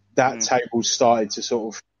 That table's started to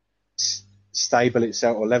sort of stable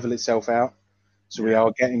itself or level itself out. So we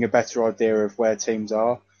are getting a better idea of where teams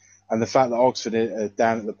are. And the fact that Oxford are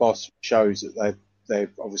down at the bottom shows that they've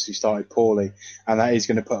obviously started poorly, and that is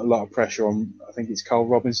going to put a lot of pressure on. I think it's Cole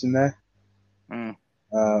Robinson there,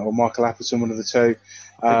 or Michael Appleton, one of the two.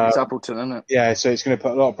 I think it's Appleton, isn't it? Yeah, so it's going to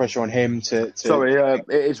put a lot of pressure on him to... Sorry, it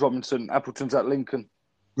is Robinson. Appleton's at Lincoln.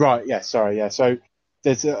 Right, yeah, sorry, yeah. So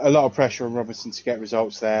there's a lot of pressure on Robinson to get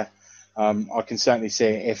results there. I can certainly see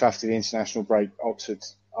it. If after the international break, Oxford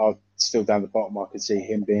are still down the bottom, I could see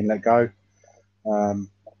him being let go.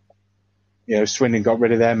 Swindon got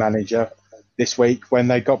rid of their manager this week when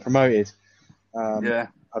they got promoted. I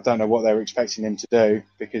don't know what they were expecting him to do,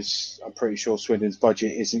 because I'm pretty sure Swindon's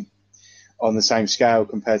budget isn't on the same scale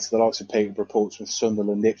compared to the likes of Peterborough, Portsmouth,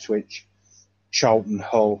 Sunderland, Ipswich, Charlton,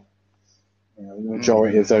 Hull. The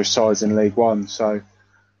majority of those sides in League One. So,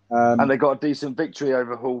 and they got a decent victory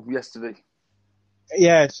over Hull yesterday.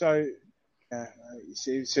 Yeah, so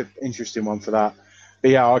it's an interesting one for that.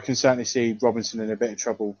 But yeah, I can certainly see Robinson in a bit of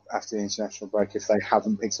trouble after the international break if they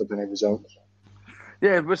haven't picked up any results.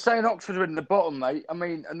 Yeah, we're saying Oxford are in the bottom, mate. I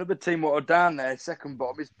mean, another team what are down there, second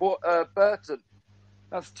bottom, is Burton.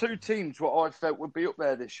 That's two teams what I felt would be up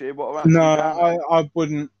there this year. What are actually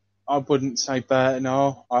down I wouldn't say Burton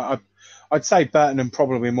are. I'd say Burton and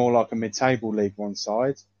probably more like a mid-table League One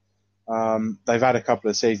side. They've had a couple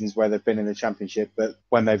of seasons where they've been in the Championship, but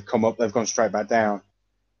when they've come up, they've gone straight back down.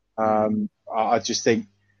 I just think,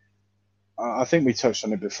 I think we touched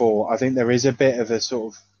on it before. I think there is a bit of a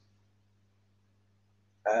sort of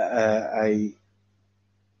a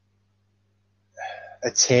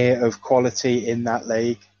tier of quality in that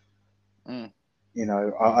league.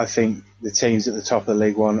 I think the teams at the top of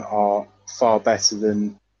League One are far better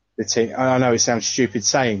than the team. I know it sounds stupid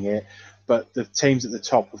saying it, but the teams at the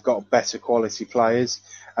top have got better quality players,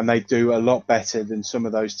 and they do a lot better than some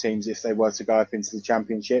of those teams if they were to go up into the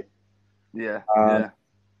Championship. Yeah.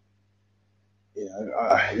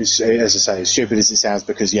 As I say, as stupid as it sounds,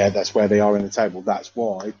 because that's where they are in the table. That's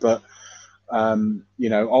why. But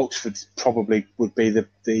Oxford probably would be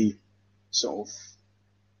the sort of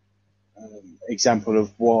example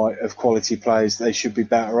of why, of quality players, they should be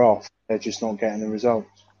better off. They're just not getting the results.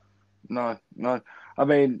 No. I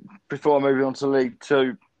mean, before moving on to League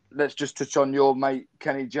Two, let's just touch on your mate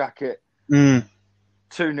Kenny Jackett.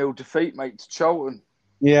 2-0 defeat, mate, to Charlton.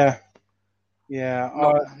 Yeah.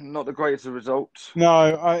 Not the greatest of results.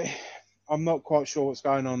 No, I'm not quite sure what's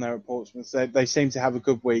going on there at Portsmouth. They seem to have a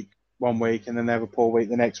good week one week and then they have a poor week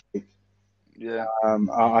the next week. Yeah.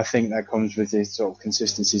 I think that comes with the sort of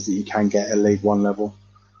consistencies that you can get at League One level.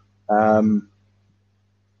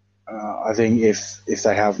 I think if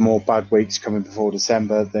they have more bad weeks coming before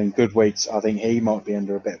December than good weeks, I think he might be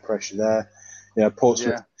under a bit of pressure there.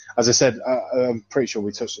 Portsmouth, as I said, I'm pretty sure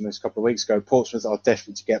we touched on this a couple of weeks ago, Portsmouth are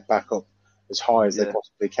desperate to get back up as high as they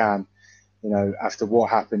possibly can. After what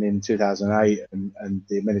happened in 2008 and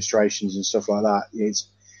the administrations and stuff like that,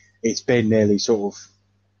 it's been nearly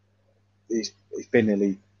it's been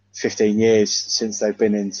nearly 15 years since they've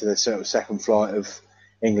been into the sort of second flight of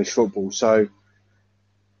English football. So,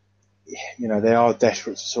 they are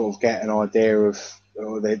desperate to sort of get an idea of,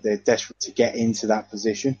 or they're desperate to get into that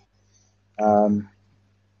position. And,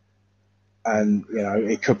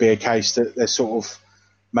 it could be a case that they sort of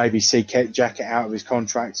maybe see Jackett out of his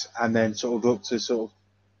contract and then sort of look to sort of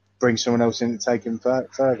bring someone else in to take him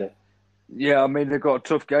further. Yeah, I mean, they've got a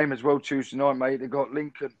tough game as well Tuesday night, mate. They've got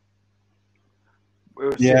Lincoln.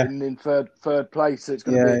 We're sitting in third place, so it's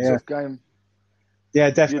going to be a tough game. Yeah,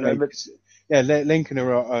 definitely. Lincoln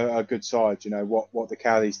are a good side. What the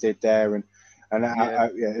Cowleys did there, and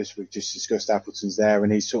as we've just discussed, Appleton's there,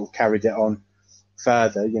 and he's sort of carried it on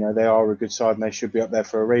further. They are a good side, and they should be up there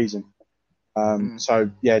for a reason. So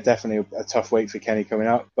definitely a tough week for Kenny coming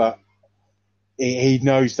up, but he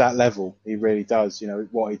knows that level. He really does.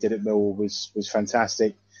 What he did at Millwall was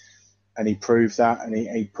fantastic, and he proved that, and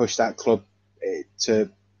he pushed that club to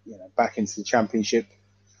back into the Championship.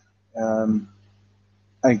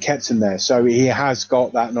 And kept him there. So he has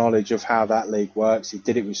got that knowledge of how that league works. He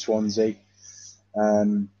did it with Swansea.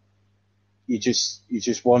 You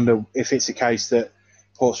just wonder if it's a case that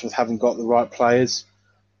Portsmouth haven't got the right players,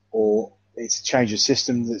 or it's a change of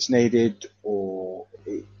system that's needed, or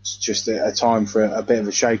it's just a time for a bit of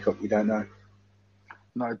a shake-up. You don't know.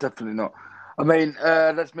 No, definitely not. I mean,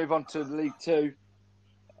 let's move on to League Two.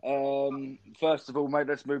 First of all, mate,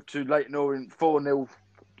 let's move to Leyton Orient 4-0.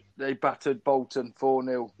 They battered Bolton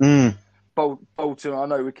 4-0. Bolton, I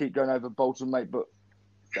know we keep going over Bolton, mate, but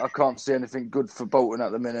I can't see anything good for Bolton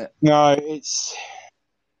at the minute. No, it's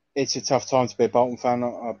a tough time to be a Bolton fan.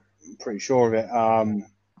 I'm pretty sure of it.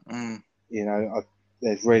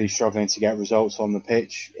 They're really struggling to get results on the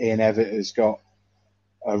pitch. Ian Evatt has got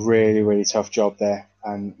a really, really tough job there.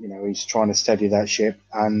 And, he's trying to steady that ship.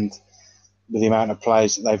 And with the amount of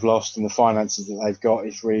players that they've lost and the finances that they've got,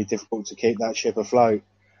 it's really difficult to keep that ship afloat.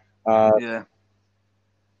 Yeah.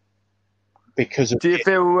 Because of Do you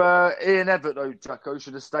feel Ian Evatt, though, Jacko,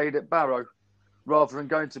 should have stayed at Barrow rather than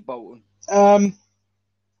going to Bolton?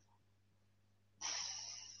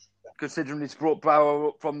 Considering he's brought Barrow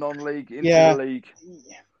up from non-league into the league.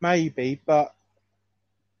 Maybe, but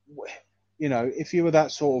if you were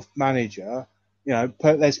that sort of manager,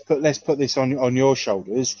 let's put this on your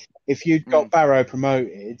shoulders. If you'd got Barrow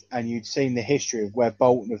promoted and you'd seen the history of where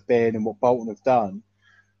Bolton have been and what Bolton have done,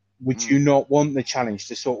 would you not want the challenge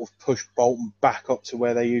to sort of push Bolton back up to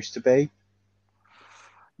where they used to be?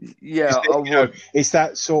 Yeah, I would. It's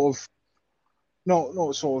that sort of not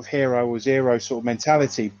sort of hero or zero sort of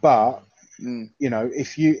mentality, but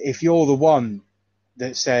if you're the one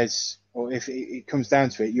that says, or if it comes down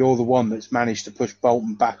to it, you're the one that's managed to push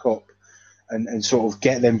Bolton back up and sort of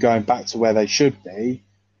get them going back to where they should be,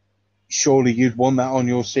 surely you'd want that on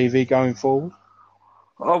your CV going forward?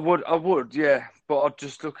 I would, yeah. But I'd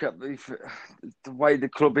just look at the way the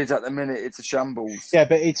club is at the minute, it's a shambles. Yeah,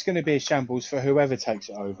 but it's going to be a shambles for whoever takes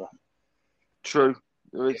it over. True.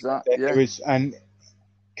 There is that, There is, and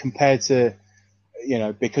compared to,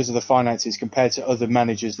 because of the finances, compared to other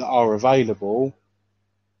managers that are available,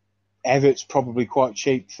 Evatt's probably quite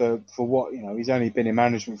cheap for what, he's only been in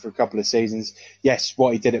management for a couple of seasons. Yes,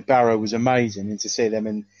 what he did at Barrow was amazing, and to see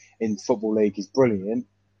them in Football League is brilliant.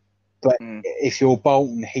 But if you're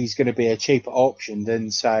Bolton, he's going to be a cheaper option than,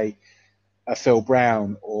 say, a Phil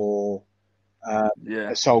Brown or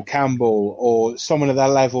a Sol Campbell or someone at that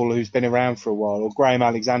level who's been around for a while, or Graham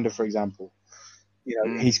Alexander, for example.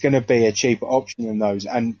 He's going to be a cheaper option than those.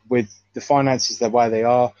 And with the finances the way they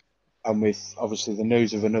are, and with obviously the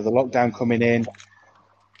news of another lockdown coming in,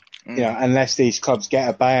 unless these clubs get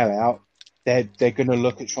a bailout, they're going to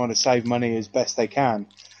look at trying to save money as best they can.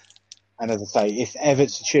 And as I say, if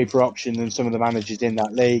Evatt's a cheaper option than some of the managers in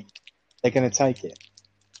that league, they're going to take it.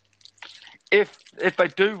 If they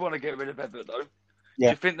do want to get rid of Evatt, though, do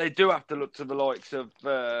you think they do have to look to the likes of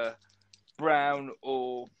Brown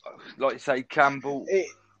or, like you say, Campbell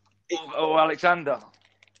or Alexander?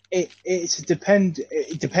 It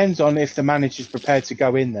depends on if the manager's prepared to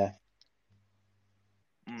go in there.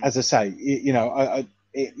 As I say,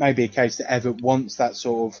 it may be a case that Evatt wants that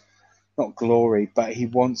sort of, not glory, but he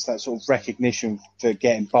wants that sort of recognition for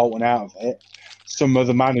getting Bolton out of it. Some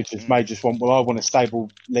other managers may just want, I want a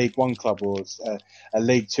stable League One club or a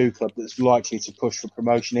League Two club that's likely to push for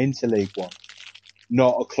promotion into League One,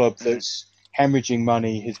 not a club that's hemorrhaging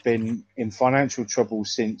money, has been in financial trouble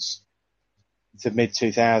since the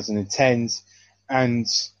mid-2010s, and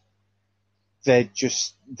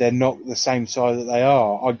they're not the same side that they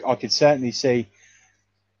are. I could certainly see,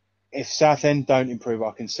 if Southend don't improve,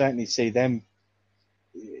 I can certainly see them,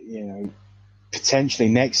 potentially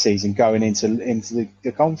next season going into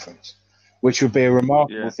the conference, which would be a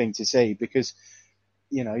remarkable thing to see, because,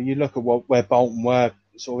 you look at where Bolton were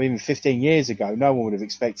sort of even 15 years ago, no one would have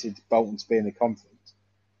expected Bolton to be in the conference.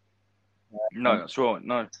 No, that's right,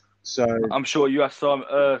 no. So I'm sure you asked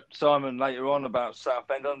Simon later on about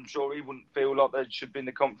Southend. I'm sure he wouldn't feel like they should be in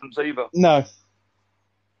the conference either. No.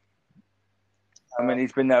 I mean,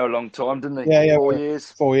 he's been there a long time, didn't he? Yeah. 4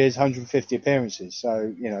 years. 4 years, 150 appearances.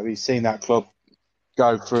 So, he's seen that club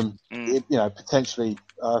go from, potentially,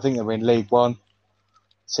 I think they were in League One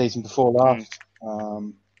season before last.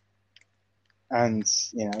 And,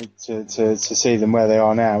 to see them where they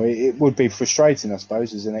are now, it would be frustrating, I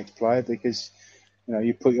suppose, as an ex-player, because,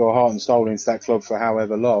 you put your heart and soul into that club for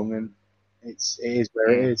however long, and it is where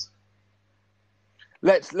it is.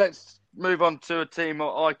 Let's move on to a team that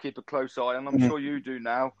I keep a close eye on. I'm sure you do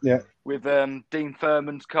now. Yeah. With Dean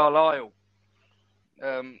Furman's Carlisle.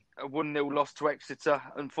 A 1-0 loss to Exeter.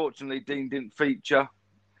 Unfortunately, Dean didn't feature.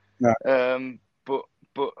 No.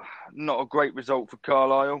 But not a great result for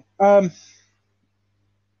Carlisle.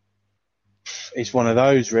 It's one of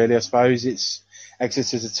those, really, I suppose.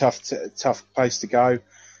 Exeter's a tough place to go.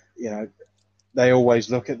 They always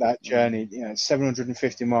look at that journey.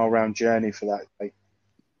 750-mile round journey for that day.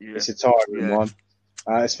 Yeah. It's a tiring one,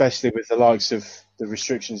 especially with the likes of the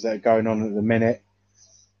restrictions that are going on at the minute.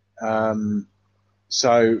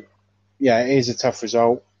 So, it is a tough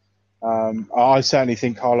result. I certainly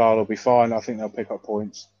think Carlisle will be fine. I think they'll pick up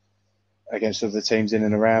points against other teams in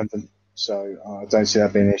and around them. So I don't see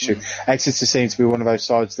that being an issue. Exeter seems to be one of those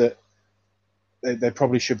sides that they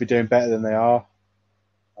probably should be doing better than they are.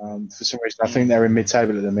 For some reason, I think they're in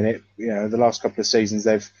mid-table at the minute. The last couple of seasons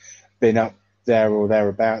they've been up there or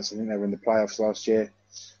thereabouts. I think they were in the playoffs last year.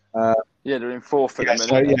 Yeah, they're in fourth at the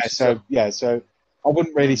minute. So I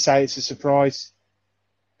wouldn't really say it's a surprise.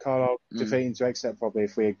 Carlisle defeating to Exeter. Probably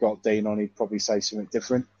if we had got Dean on, he'd probably say something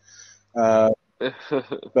different. But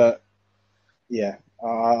yeah,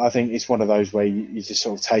 I think it's one of those where you just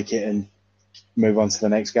sort of take it and move on to the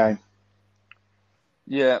next game.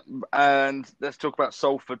 Yeah, and let's talk about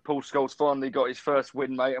Salford. Paul Scholes finally got his first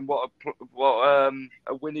win, mate, and what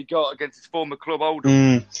a win he got against his former club,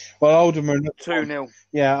 Oldham. Well, Oldham are 2-0.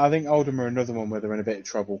 Yeah, I think Oldham are another one where they're in a bit of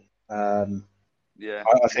trouble. Yeah,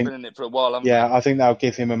 I think been in it for a while. I think that'll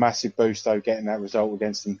give him a massive boost though, getting that result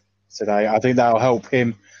against them today. I think that'll help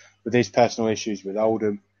him with his personal issues with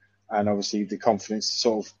Oldham, and obviously the confidence to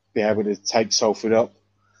sort of be able to take Salford up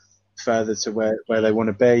further to where they want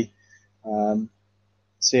to be.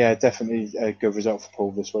 So yeah, definitely a good result for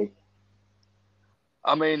Paul this week.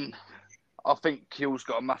 I mean, I think Keel's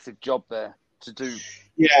got a massive job there to do.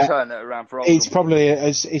 Yeah, turn it around for Oldham. It's probably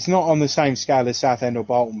it's not on the same scale as Southend or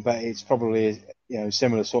Bolton, but it's probably a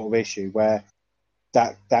similar sort of issue where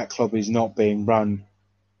that club is not being run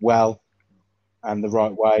well and the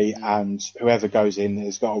right way, and whoever goes in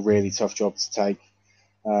has got a really tough job to take.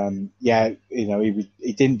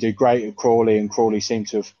 He didn't do great at Crawley, and Crawley seemed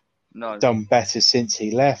to have done better since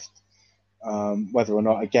he left. Whether or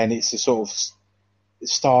not, again, it's the sort of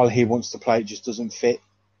style he wants to play, it just doesn't fit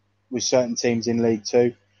with certain teams in League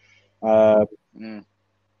Two. But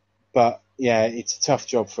yeah, it's a tough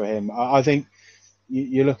job for him. I think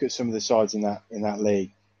you look at some of the sides in that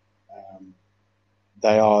league.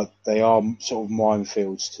 They are sort of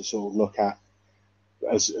minefields to sort of look at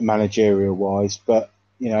as managerial wise. But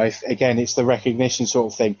if again, it's the recognition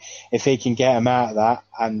sort of thing. If he can get him out of that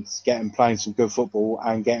and get him playing some good football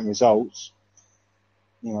and getting results,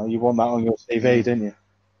 you want that on your CV, don't you?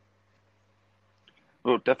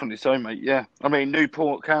 Well, definitely so, mate. Yeah, I mean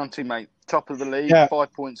Newport County, mate, top of the league,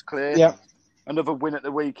 5 points clear. Yeah. Another win at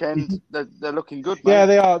the weekend. They're looking good, mate. Yeah,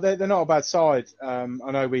 they are. They're not a bad side. I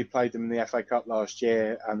know we played them in the FA Cup last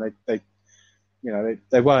year, and they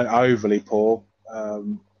weren't overly poor.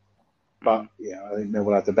 But yeah, I think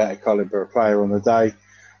Millwall had the better calibre of player on the day.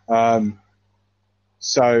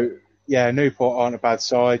 So yeah, Newport aren't a bad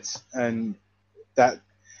side, and that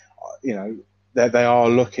they are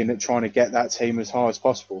looking at trying to get that team as high as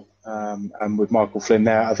possible. And with Michael Flynn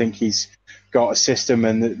there, I think he's got a system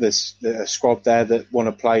and there's a squad there that want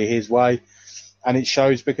to play his way, and it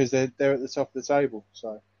shows because they're at the top of the table.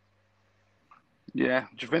 So yeah,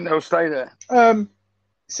 do you think they'll stay there?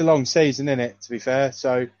 It's a long season, isn't it? To be fair,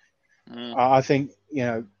 so I think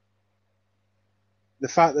the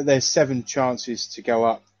fact that there's 7 chances to go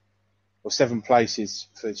up, or 7 places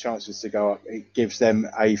for the chances to go up, it gives them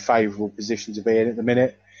a favourable position to be in at the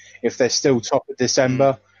minute. If they're still top of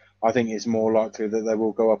December, I think it's more likely that they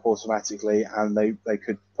will go up automatically and they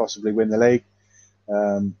could possibly win the league.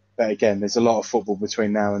 But again, there's a lot of football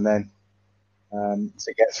between now and then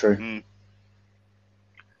to get through.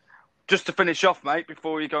 Just to finish off, mate,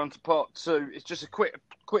 before we go on to part 2, it's just a quick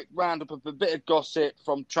roundup of a bit of gossip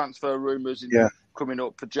from transfer rumours coming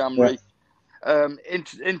up for January.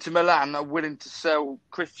 Inter Milan are willing to sell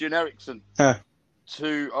Christian Eriksen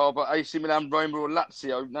to either AC Milan, Roma or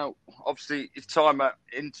Lazio. Now, obviously, his time at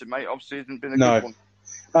Inter, mate, obviously hasn't been a good one.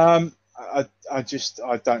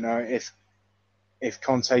 I don't know if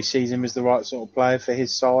Conte sees him as the right sort of player for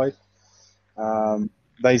his side.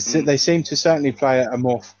 They seem to certainly play a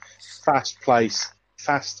more fast-paced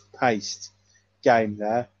game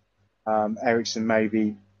there. Eriksen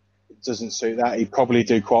maybe doesn't suit that. He'd probably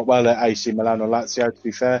do quite well at AC Milan or Lazio, to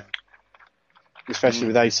be fair. Especially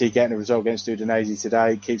with AC getting a result against Udinese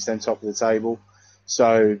today, it keeps them top of the table.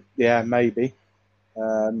 So, yeah, maybe.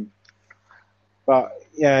 But,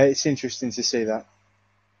 yeah, it's interesting to see that.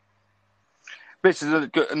 This is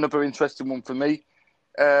another interesting one for me.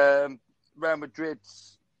 Real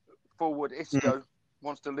Madrid's forward Isco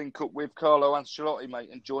wants to link up with Carlo Ancelotti, mate,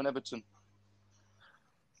 and join Everton.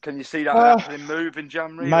 Can you see that happening move in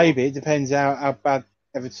January? Maybe. It depends how bad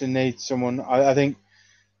Everton needs someone. I think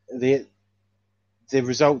the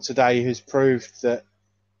result today has proved that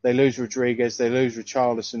they lose Rodriguez, they lose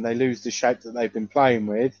Richarlison, they lose the shape that they've been playing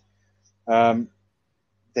with. They're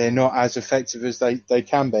not as effective as they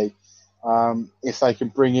can be. If they can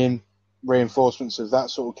bring in reinforcements of that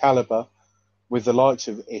sort of calibre with the likes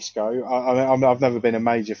of Isco. I've never been a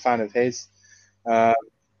major fan of his.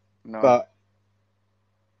 But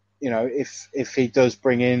if he does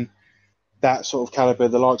bring in that sort of calibre,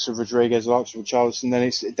 the likes of Rodriguez, the likes of Richarlison, then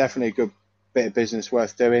it's definitely a good bit of business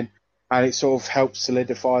worth doing, and it sort of helps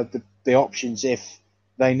solidify the options if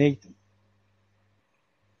they need them.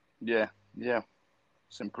 Yeah.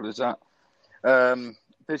 Simple as that.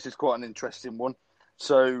 this is quite an interesting one.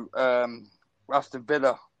 So, Aston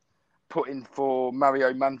Villa put in for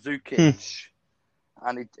Mario Mandzukic,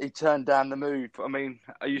 and he turned down the move. I mean,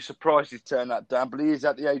 are you surprised he's turned that down? But he is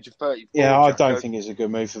at the age of 34. Yeah, I Jacko. don't think it's a good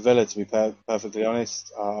move for Villa, to be perfectly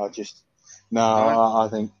honest. I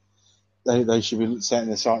think they should be setting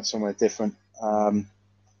their sights somewhere different.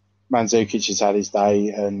 Mandzukic has had his day,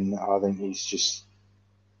 and I think he's just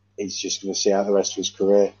going to see out the rest of his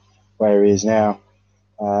career where he is now.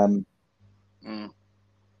 I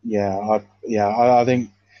think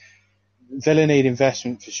Villa need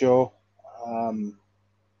investment for sure.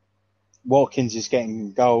 Watkins is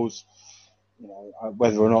getting goals.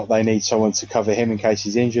 Whether or not they need someone to cover him in case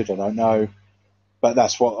he's injured, I don't know. But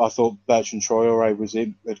that's what I thought Bertrand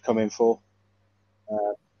Traoré had come in for.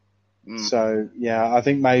 So I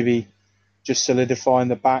think maybe just solidifying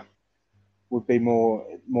the back would be more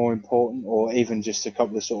important, or even just a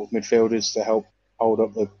couple of sort of midfielders to help hold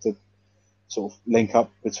up the sort of link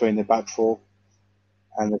up between the back four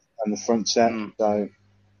and the front set. So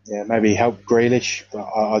maybe help Grealish, but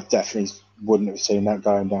I definitely wouldn't have seen that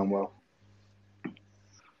going down well.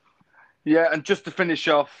 Yeah, and just to finish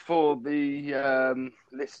off for the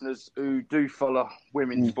listeners who do follow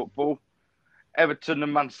women's football, Everton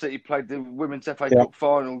and Man City played the Women's FA Cup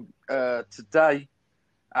final today,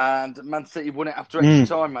 and Man City won it after extra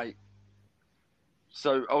time, mate.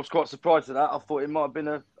 So I was quite surprised at that. I thought it might have been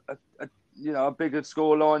a bigger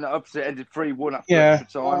scoreline. Obviously, it ended 3-1 after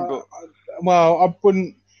extra time. But I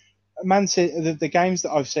wouldn't. Man City, the games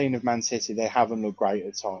that I've seen of Man City, they haven't looked great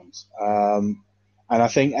at times. And I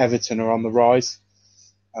think Everton are on the rise.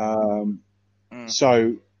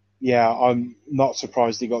 So, I'm not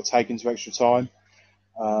surprised he got taken to extra time.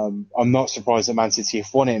 I'm not surprised that Man City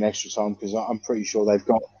have won it in extra time, because I'm pretty sure they've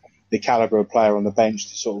got the calibre of player on the bench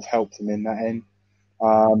to sort of help them in that end.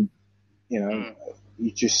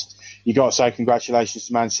 You got to say congratulations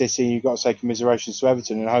to Man City. You've got to say commiserations to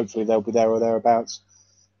Everton, and hopefully they'll be there or thereabouts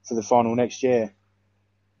for the final next year.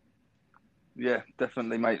 Yeah,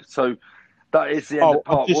 definitely, mate. So that is the end of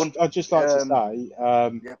part one. I'd just like to say,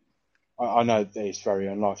 I know that it's very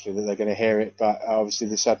unlikely that they're going to hear it, but obviously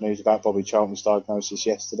the sad news about Bobby Charlton's diagnosis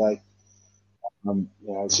yesterday.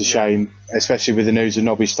 It's a shame, especially with the news of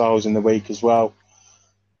Nobby Stiles in the week as well.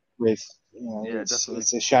 It's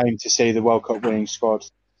a shame to see the World Cup winning squad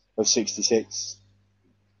of 66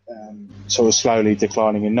 sort of slowly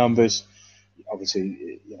declining in numbers.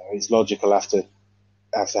 Obviously, it's logical after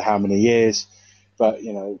how many years, but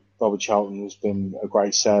Bobby Charlton has been a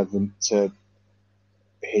great servant to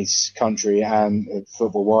his country and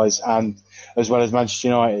football-wise, and as well as Manchester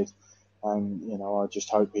United. And I just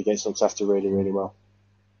hope he gets looked after really, really well.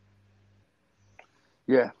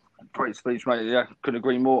 Yeah, great speech, mate. Yeah, couldn't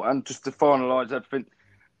agree more. And just to finalise everything,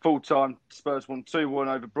 full-time Spurs won 2-1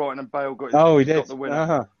 over Brighton, and Bale got the winner.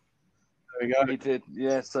 Uh-huh. There we go. He did.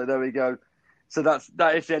 Yeah, so there we go. So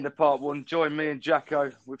that is the end of part one. Join me and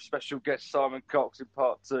Jacko with special guest Simon Cox in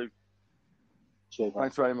part two. Cheers,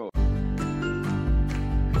 thanks very much.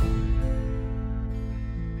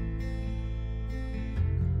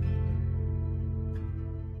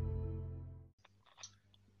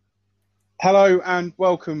 Hello and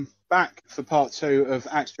welcome back for part two of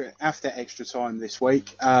After Extra Time this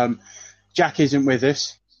week. Jack isn't with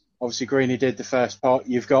us. Obviously, Greeny did the first part.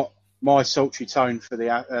 You've got my sultry tone for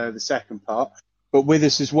the second part. But with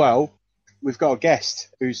us as well, we've got a guest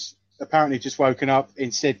who's apparently just woken up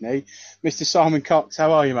in Sydney. Mr. Simon Cox,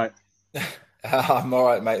 how are you, mate? I'm all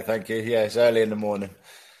right, mate. Thank you. Yeah, it's early in the morning.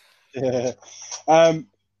 Yeah.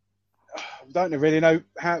 Don't really know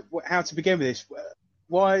how to begin with this.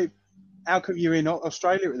 How come you're in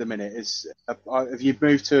Australia at the minute? Have you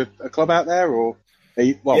moved to a club out there, or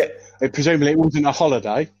presumably it wasn't a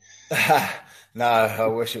holiday? No, I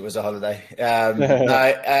wish it was a holiday.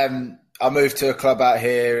 I moved to a club out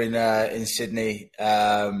here in Sydney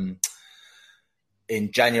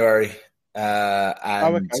in January,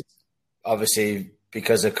 and obviously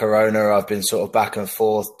because of Corona, I've been sort of back and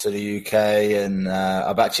forth to the UK, and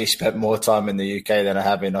I've actually spent more time in the UK than I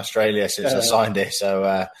have in Australia since I signed it.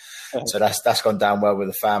 So that's gone down well with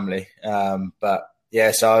the family. But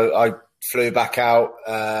yeah, so I flew back out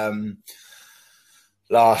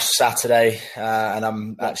last Saturday, and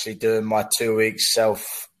I'm actually doing my 2 weeks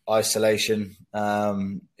self-isolation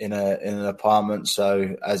in an apartment.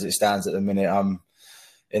 So as it stands at the minute, I'm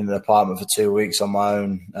in an apartment for 2 weeks on my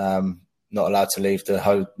own. Not allowed to leave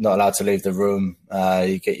the room.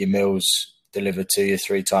 You get your meals delivered to you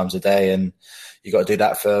 3 times a day, and you got to do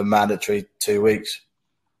that for a mandatory 2 weeks.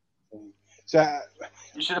 So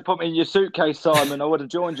you should have put me in your suitcase, Simon. I would have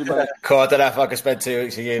joined you, mate. Cool. I don't know if I could spend 2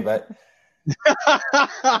 weeks with you, mate.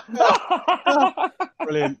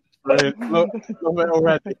 Brilliant. Love it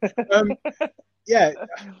already. Yeah.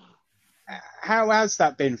 How has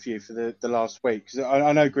that been for you for the last week? Because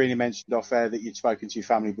I know Greeny mentioned off air that you'd spoken to your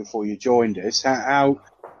family before you joined us. How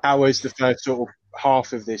has the first sort of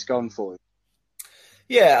half of this gone for you?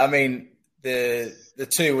 Yeah, I mean, the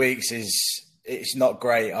 2 weeks it's not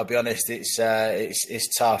great. I'll be honest. It's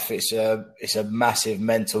tough. It's a massive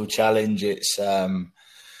mental challenge. It's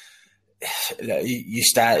you're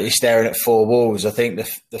staring at four walls. I think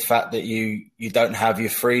the fact that you don't have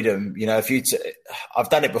your freedom. You know, I've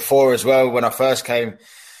done it before as well. When I first came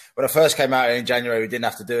out here in January, we didn't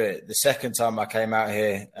have to do it. The second time I came out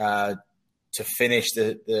here to finish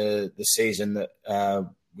the season that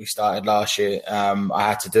we started last year, I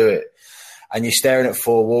had to do it. And you're staring at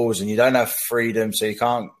four walls and you don't have freedom, so you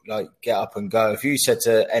can't like get up and go. If you said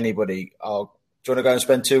to anybody, "Oh, do you want to go and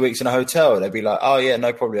spend 2 weeks in a hotel?" They'd be like, "Oh yeah,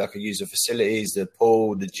 no problem. I could use the facilities, the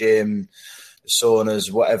pool, the gym, the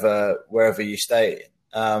saunas, whatever, wherever you stay."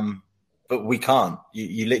 But we can't.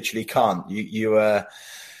 You literally can't. You as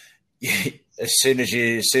soon as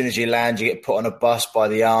you land, you get put on a bus by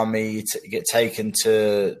the army. You get taken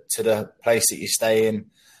to the place that you stay in.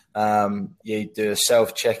 You do a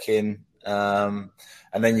self check-in, and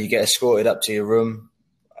then you get escorted up to your room.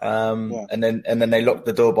 And then they lock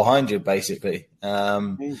the door behind you, basically.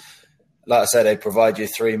 Like I said, they provide you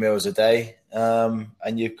 3 meals a day,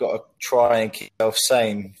 and you've got to try and keep yourself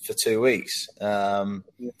sane for 2 weeks.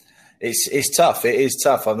 It's tough. It is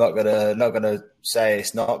tough. I'm not gonna say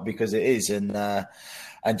it's not, because it is, and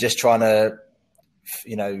just trying to,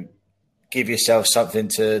 give yourself something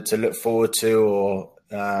to look forward to, or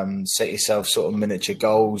set yourself sort of miniature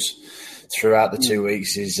goals throughout the 2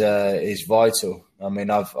 weeks is vital. I mean,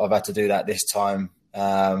 I've had to do that this time.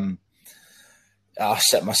 I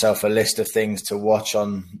set myself a list of things to watch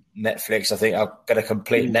on Netflix. I think I'm going to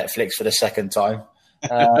complete Netflix for the second time.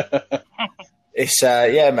 It's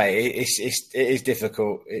mate. It is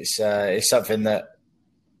difficult. It's something that,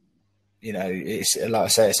 it's like I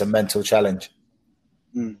say, it's a mental challenge.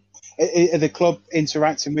 Are the club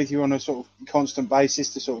interacting with you on a sort of constant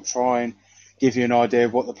basis to sort of try and give you an idea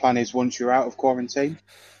of what the plan is once you're out of quarantine?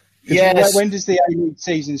 Yes. When does the A-League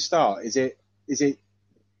season start? Is it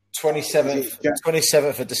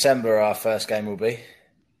 27th of December? Our first game will be.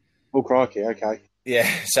 Oh crikey! Okay. Yeah,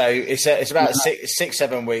 so it's about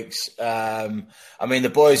 6-7 weeks. I mean, the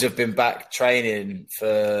boys have been back training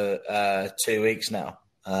for 2 weeks now.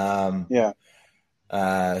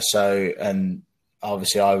 So, and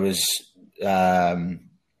obviously I was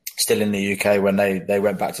still in the UK when they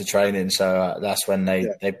went back to training. So that's when I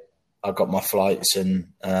got my flights, and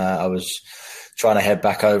I was trying to head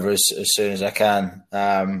back over as soon as I can.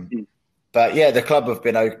 But yeah, the club have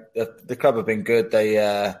been good.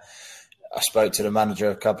 I spoke to the manager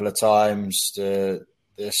a couple of times, the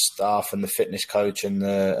staff and the fitness coach and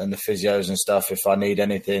the physios and stuff. If I need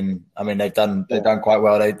anything, I mean, they've done quite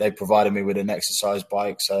well. They provided me with an exercise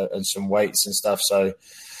bike and some weights and stuff. So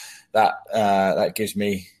that gives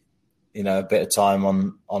me, a bit of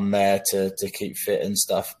time on there to keep fit and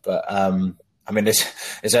stuff. But I mean,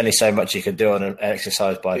 there's only so much you can do on an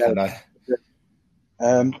exercise bike, I know.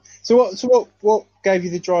 So what gave you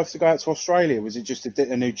the drive to go out to Australia? Was it just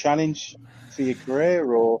a new challenge for your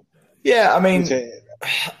career, or? Yeah, I mean,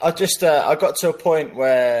 I just I got to a point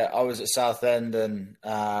where I was at Southend, and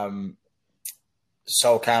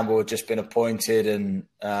Sol Campbell had just been appointed, and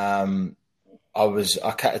to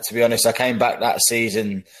be honest, I came back that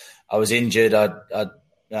season. I was injured. I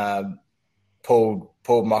pulled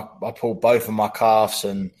both of my calves,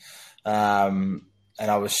 and I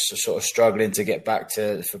was sort of struggling to get back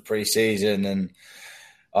for pre-season, and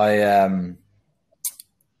I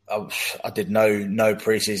did no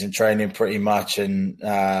pre-season training pretty much, and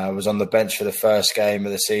I was on the bench for the first game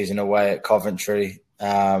of the season away at Coventry,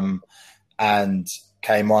 and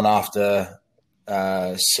came on after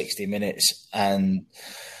 60 minutes, and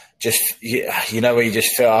just where you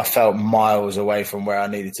just I felt miles away from where I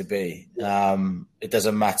needed to be. It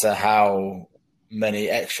doesn't matter how many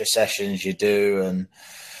extra sessions you do and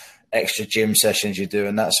extra gym sessions you do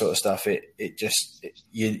and that sort of stuff.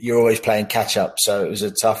 You're always playing catch up. So it was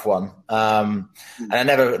a tough one. And I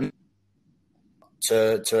never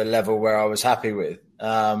to a level where I was happy with,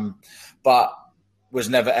 but was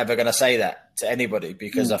never ever going to say that to anybody,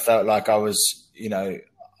 because I felt like I was,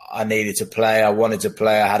 I needed to play. I wanted to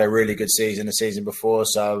play. I had a really good season the season before.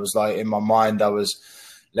 So I was like, in my mind, I was,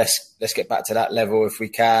 let's get back to that level if we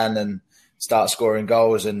can and start scoring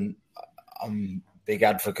goals. And I'm a big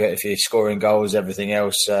advocate. If you're scoring goals, everything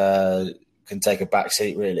else can take a back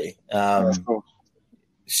seat, really.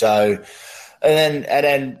 So, and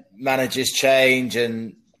then managers change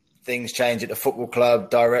and things change at the football club.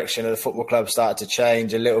 Direction of the football club started to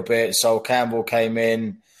change a little bit. Sol Campbell came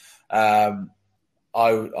in. I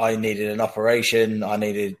needed an operation. I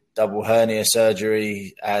needed double hernia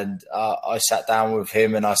surgery, and I sat down with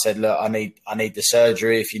him and I said, "Look, I need the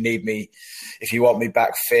surgery. If you want me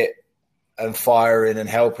back fit and firing and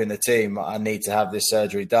helping the team, I need to have this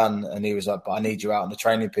surgery done." And he was like, "But I need you out on the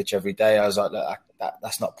training pitch every day." I was like, "Look,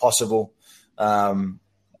 that's not possible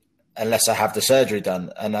unless I have the surgery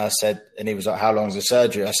done." And he was like, "How long is the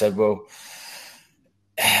surgery?" I said, "Well,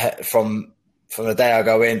 from the day I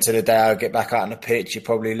go in to the day I get back out on the pitch, you're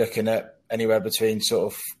probably looking at anywhere between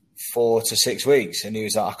sort of 4 to 6 weeks." And he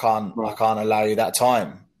was like, I can't allow you that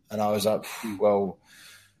time. And I was like, well,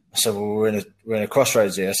 I said, "Well, we're in a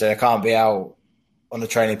crossroads here." I said, "I can't be out on the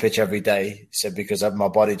training pitch every day." He said, "Because my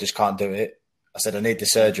body just can't do it." I said, "I need the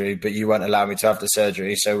surgery, but you won't allow me to have the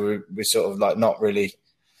surgery." So we're sort of like not really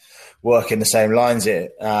working the same lines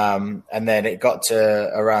here. And then it got to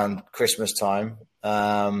around Christmas time.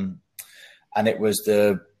 And it was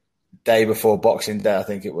the day before Boxing Day, I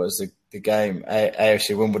think it was the game,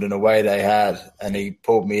 AFC Wimbledon away they had. And he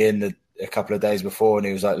pulled me in a couple of days before and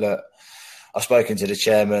he was like, "Look, I've spoken to the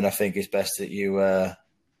chairman. I think it's best that you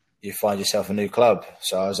find yourself a new club."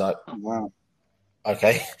 So I was like, "Wow,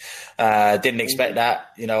 okay." Didn't expect that,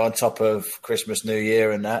 on top of Christmas, New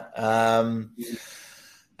Year and that.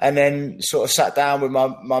 And then sort of sat down with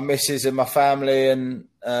my missus and my family and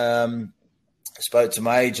spoke to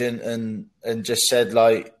my agent and just said,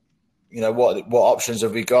 like, what options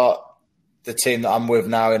have we got? The team that I'm with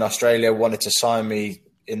now in Australia wanted to sign me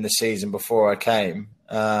in the season before I came.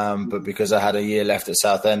 But because I had a year left at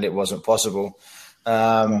Southend, it wasn't possible.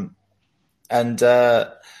 And then,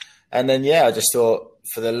 I just thought,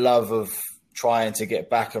 for the love of trying to get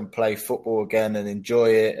back and play football again and enjoy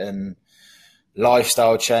it and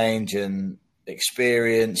lifestyle change and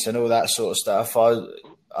experience and all that sort of stuff,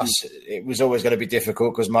 it was always going to be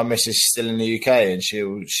difficult because my missus is still in the UK and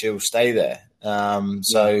she'll stay there.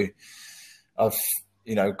 So I've,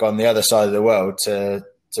 gone the other side of the world to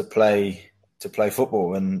play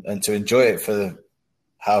football and to enjoy it for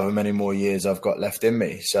however many more years I've got left in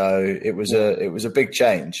me. So it was a big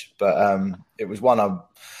change, but it was one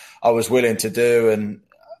I was willing to do. And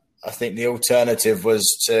I think the alternative was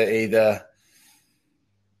to either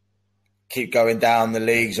keep going down the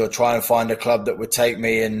leagues or try and find a club that would take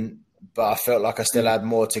me in. But I felt like I still had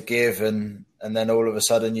more to give. And then all of a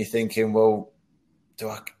sudden you're thinking, well, do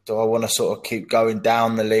I want to sort of keep going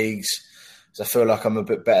down the leagues? Because I feel like I'm a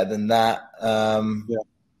bit better than that.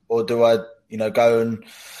 Or do I, go and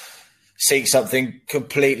seek something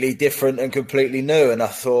completely different and completely new? And I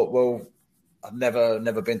thought, well, I've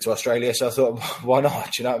never been to Australia. So I thought, why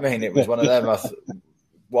not? Do you know what I mean? It was one of them.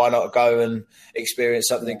 Why not go and experience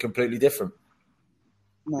something completely different?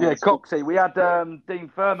 Yeah, Coxie, we had Dean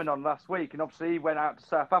Furman on last week, and obviously he went out to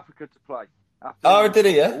South Africa to play. Oh, did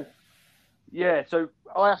he? Yeah. Yeah. So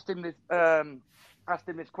I asked him this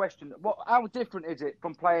question: how different is it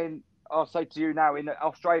from playing? I'll say to you now in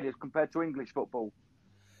Australia compared to English football.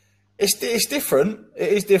 It's different.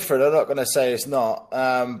 It is different. I'm not going to say it's not,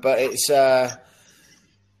 but it's. I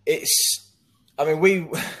mean,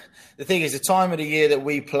 the thing is, the time of the year that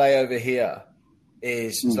we play over here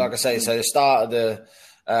is, like I say, so the start of the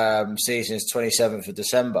season is 27th of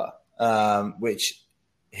December, which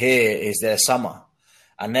here is their summer.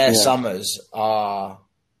 And their summers are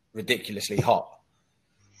ridiculously hot.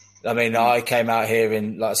 I mean, I came out here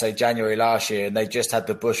in, like I say, January last year, and they just had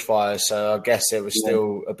the bushfires, so I guess there was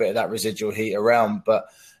still a bit of that residual heat around. But,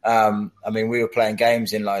 I mean, we were playing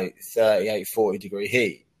games in like 38, 40-degree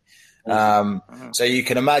heat. So you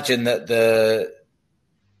can imagine that the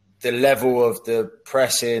level of the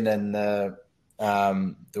pressing and the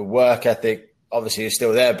work ethic obviously is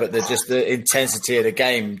still there, but the intensity of the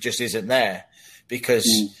game just isn't there because,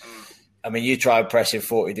 I mean, you try and press in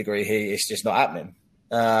 40-degree heat, it's just not happening.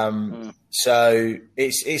 So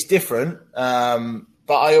it's different. But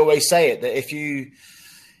I always say it that if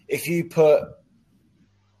you put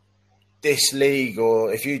this league,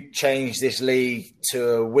 or if you change this league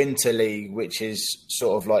to a winter league, which is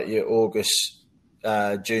sort of like your August,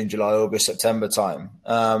 June, July, August, September time,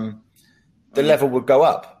 the level would go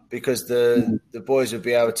up because the boys would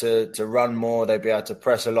be able to run more. They'd be able to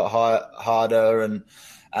press a lot harder and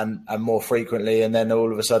more frequently. And then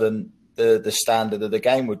all of a sudden the standard of the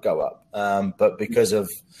game would go up. But because of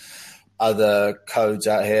other codes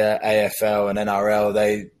out here, AFL and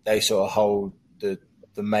NRL, they sort of hold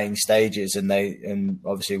the main stages, and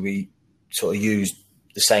obviously we sort of use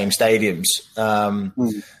the same stadiums.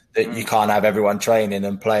 that you can't have everyone training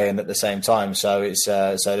and playing at the same time. So it's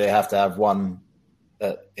so they have to have one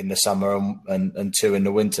in the summer and two in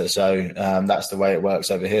the winter. So that's the way it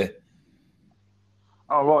works over here.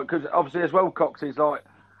 Oh, right, because obviously as well, Cox, is like,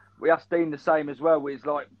 we asked Dean the same as well. It's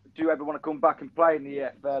like, do you ever want to come back and play in the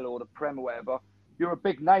EFL or the Prem or whatever? You're a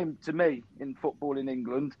big name to me in football in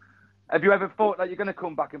England. Have you ever thought that you're going to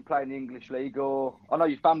come back and play in the English League? Or I know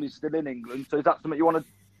your family's still in England, so is that something you want to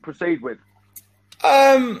proceed with?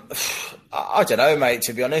 I don't know, mate,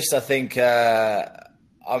 to be honest. I think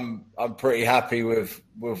I'm pretty happy with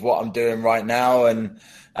what I'm doing right now, and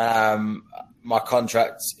my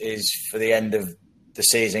contract is for the end of the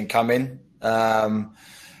season coming, and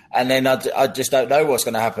then I just don't know what's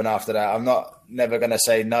going to happen after that. I'm never going to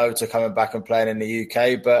say no to coming back and playing in the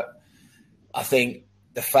UK, but I think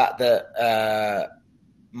the fact that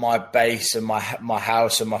my base and my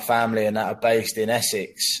house and my family and that are based in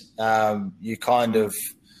Essex, you kind of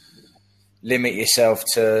limit yourself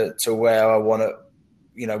to where I want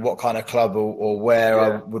to, what kind of club or where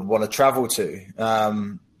I would want to travel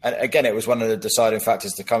to. And again, it was one of the deciding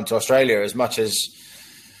factors to come to Australia. As much as,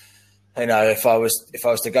 if I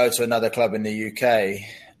was to go to another club in the UK,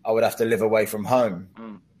 I would have to live away from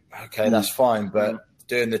home. Okay, that's fine. But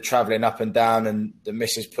doing the travelling up and down, and the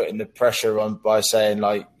missus putting the pressure on by saying,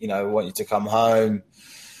 I want you to come home,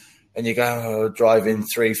 and you go driving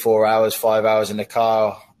 3, 4 hours, 5 hours in the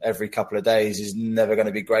car every couple of days is never going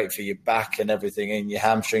to be great for your back and everything, and your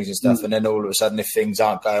hamstrings and stuff. And then all of a sudden, if things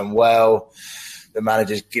aren't going well, the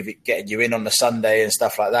managers getting you in on the Sunday and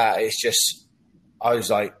stuff like that. It's just, I was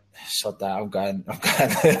like, sod that, I'm going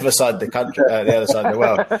the other side of the country, the other side of the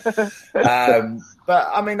world. But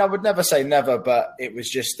I mean, I would never say never, but it was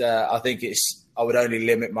just, I think I would only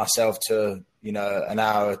limit myself to, an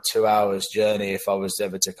hour, 2 hours journey if I was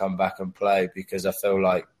ever to come back and play, because I feel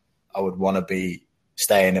like I would want to be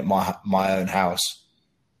staying at my own house.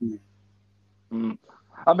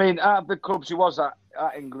 I mean, out of the clubs you was at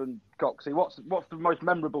England, Coxie, what's the most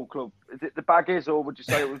memorable club? Is it the Baggies, or would you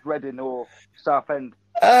say it was Reading or Southend?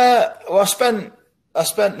 Well, I spent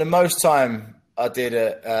the most time I did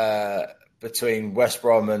at between West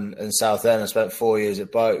Brom and Southend. I spent 4 years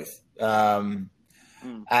at both, and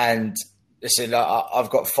listen, I've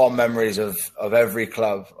got fond memories of every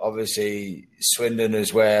club. Obviously, Swindon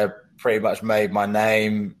is where I pretty much made my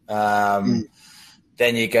name.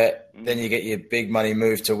 Then you get your big money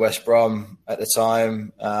move to West Brom at the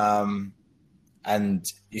time, and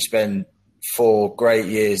you spend 4 great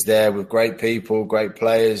years there with great people, great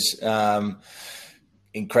players,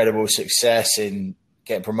 incredible success in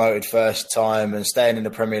getting promoted first time and staying in the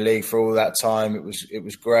Premier League for all that time. It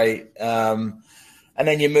was great, and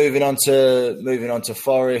then you're moving on to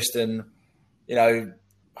Forest, and I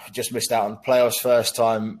just missed out on playoffs first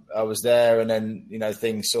time I was there, and then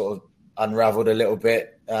things sort of unraveled a little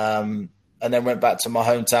bit, and then went back to my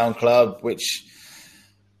hometown club, which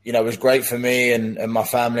was great for me and my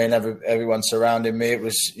family and everyone surrounding me. It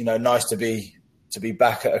was nice to be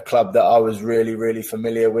back at a club that I was really, really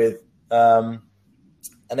familiar with,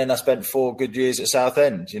 and then I spent 4 good years at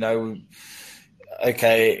Southend.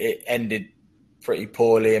 Okay, it ended pretty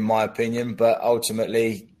poorly in my opinion, but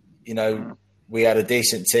ultimately we had a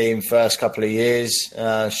decent team first couple of years.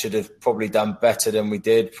 Should have probably done better than we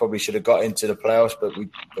did. Probably should have got into the playoffs, but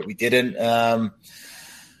we didn't.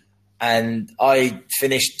 And I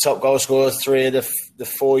finished top goal scorer 3 of the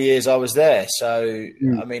 4 years I was there. So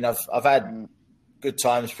I mean, I've had good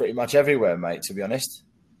times pretty much everywhere, mate. To be honest.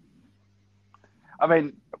 I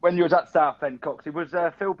mean, when you was at Southend, Coxie, was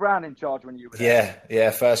Phil Brown in charge when you were there?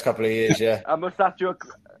 Yeah, first couple of years, yeah. I must ask you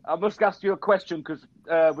a question, because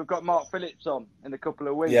we've got Mark Phillips on in a couple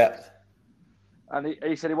of weeks. Yeah. And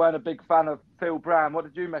he said he weren't a big fan of Phil Brown. What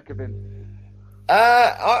did you make of him?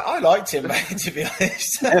 I liked him, mate, to be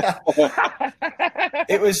honest.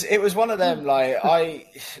 It was one of them,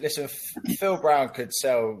 listen, Phil Brown could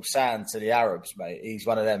sell sand to the Arabs, mate. He's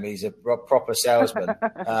one of them. He's a proper salesman.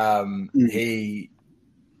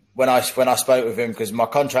 When I spoke with him, because my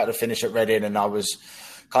contract had finished at Reading and I was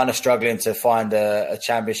kind of struggling to find a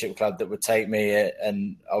championship club that would take me,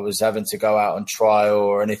 and I was having to go out on trial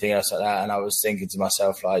or anything else like that. And I was thinking to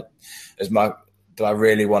myself, do I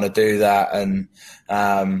really want to do that? And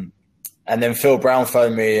then Phil Brown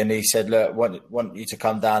phoned me and he said, look, want you to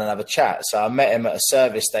come down and have a chat. So I met him at a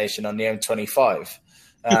service station on the M25.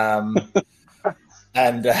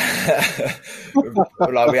 And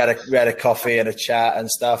we had a coffee and a chat and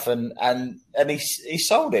stuff, and he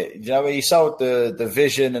sold it. He sold the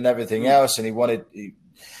vision and everything else, and he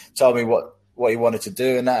told me what he wanted to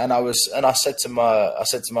do and that. And I said to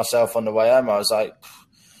myself on the way home, I was like,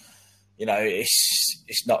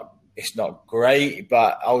 it's not great,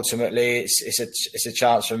 but ultimately it's a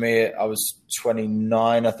chance for me. I was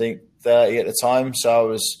 29, I think 30 at the time, so I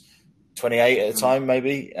was 28 at the time,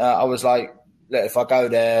 maybe. I was like, look, if I go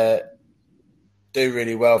there, do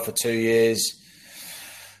really well for 2 years,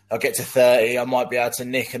 I'll get to 30, I might be able to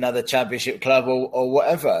nick another championship club or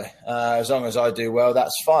whatever. As long as I do well,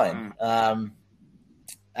 that's fine.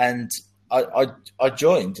 And I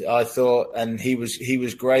joined. I thought, and he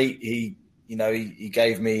was great. He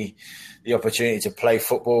gave me the opportunity to play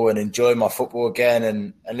football and enjoy my football again.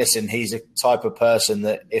 And listen, he's a type of person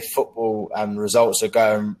that if football and results are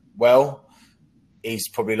going well, he's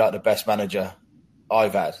probably like the best manager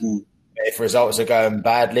I've had. If results are going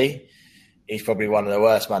badly, he's probably one of the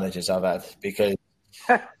worst managers I've had, because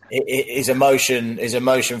his emotion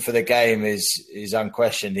for the game is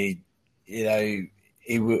unquestioned.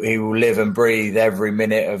 He will live and breathe every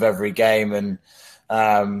minute of every game, and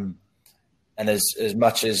as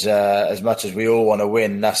much as we all want to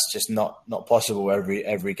win, that's just not possible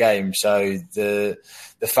every game. So the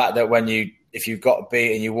fact that if you've got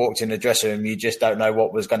beat and you walked in the dressing room, you just don't know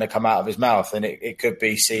what was going to come out of his mouth, and it could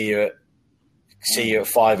be see you at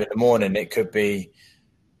 5 a.m. It could be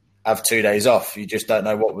have 2 days off. You just don't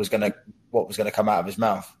know what was going to come out of his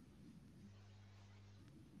mouth.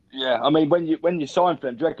 Yeah, I mean, when you signed for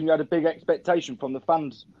them, do you reckon you had a big expectation from the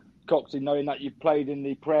fans, Coxey, knowing that you played in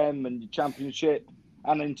the Prem and the Championship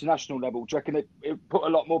and the international level? Do you reckon it put a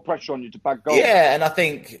lot more pressure on you to bag goals? Yeah, and I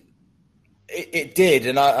think it did,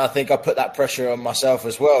 and I think I put that pressure on myself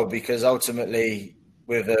as well, because ultimately,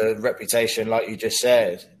 with a reputation like you just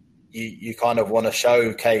said, you kind of want to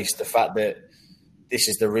showcase the fact that this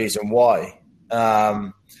is the reason why.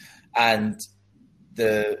 And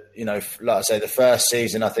like I say, the first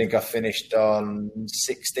season, I think I finished on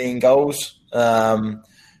 16 goals,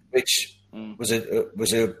 which was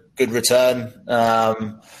a good return.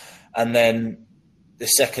 And then the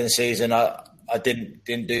second season, I didn't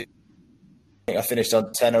do. I think I finished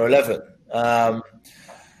on 10 or 11. And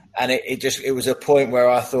it was a point where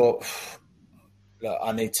I thought, look,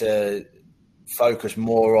 I need to focus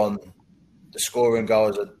more on the scoring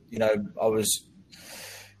goals. I was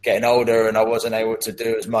getting older and I wasn't able to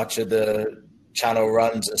do as much of the channel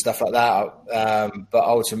runs and stuff like that. But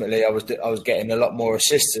ultimately, I was getting a lot more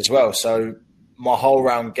assists as well. So my whole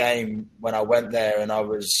round game, when I went there and I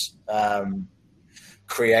was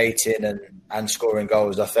creating and scoring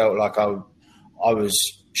goals, I felt like I was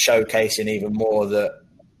showcasing even more that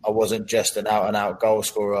I wasn't just an out and out goal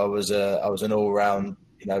scorer. I was an all round,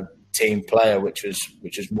 team player, which was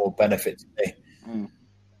more benefit to me.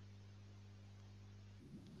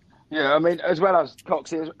 Yeah, I mean, as well as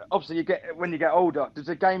Coxey, obviously when you get older, does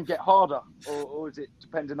the game get harder, or is it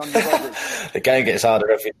depending on your body? The game gets harder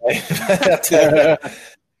every day.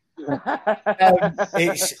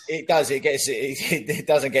 It does. It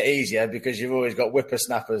doesn't get easier, because you've always got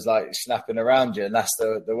whippersnappers like snapping around you, and that's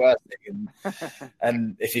the worst thing.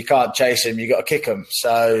 And if you can't chase them, you got to kick them.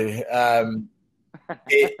 So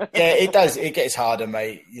it does. It gets harder,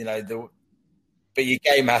 mate. But your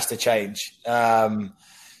game has to change.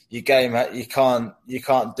 Your game, you can't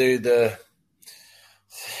do the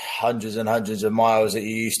hundreds and hundreds of miles that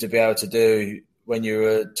you used to be able to do when you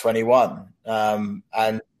were 21.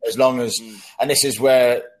 And as long as, and this is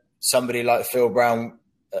where somebody like Phil Brown,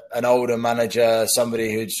 an older manager,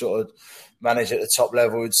 somebody who'd sort of managed at the top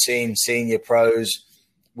level, who'd seen senior pros,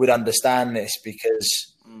 would understand this,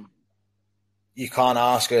 because you can't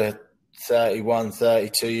ask a 31,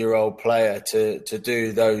 32-year-old player to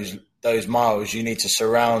do those miles. You need to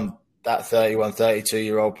surround that 31,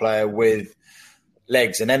 32-year-old player with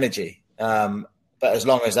legs and energy. But as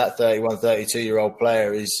long as that 31, 32-year-old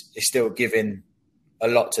player is still giving a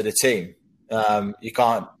lot to the team, you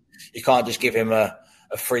can't just give him a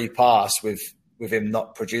free pass with him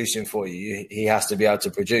not producing for you. He has to be able to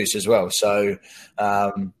produce as well. So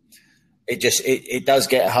it does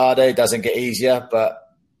get harder. It doesn't get easier, but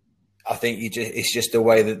I think it's just the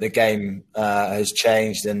way that the game has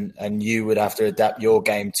changed, and you would have to adapt your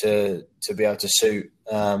game to be able to suit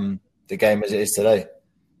the game as it is today.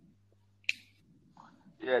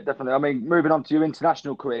 Yeah, definitely. I mean, moving on to your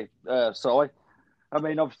international career, Si. I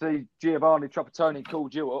mean, obviously, Giovanni Trapattoni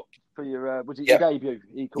called you up for your your debut?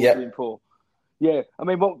 He called you in for. Yeah, I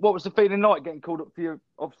mean, what was the feeling like getting called up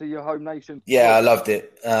for your home nation? Yeah, I loved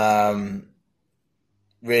it.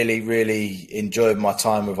 Really, really enjoyed my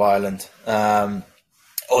time with Ireland.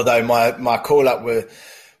 Although my call up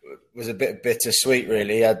was a bit bittersweet,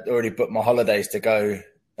 really. I'd already booked my holidays to go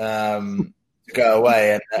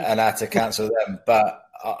away and had to cancel them. But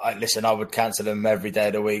I would cancel them every day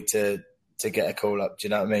of the week to get a call up. Do you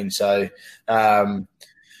know what I mean? So I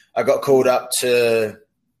got called up to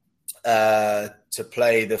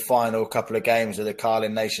play the final couple of games of the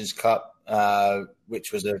Carling Nations Cup,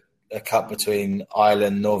 which was a cup between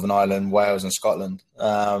Ireland, Northern Ireland, Wales, and Scotland.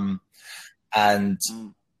 I'd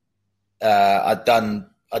done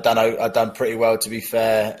pretty well, to be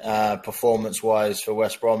fair, performance-wise for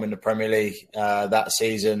West Brom in the Premier League that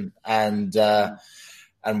season, and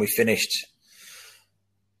we finished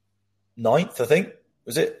 9th, I think,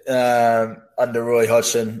 was it, under Roy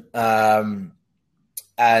Hodgson, and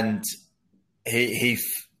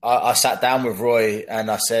I sat down with Roy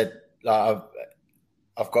and I said, like,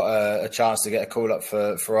 I've got a chance to get a call up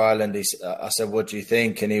for Ireland. I said, what do you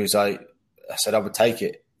think? And he was like, I said, I would take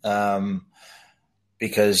it.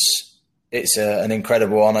 Because it's an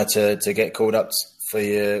incredible honour to get called up for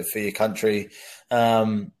your country,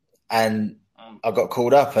 and I got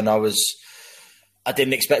called up, and I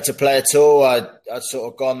didn't expect to play at all. I'd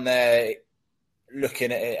sort of gone there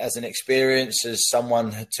looking at it as an experience, as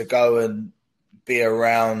someone to go and be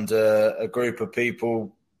around a group of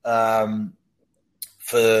people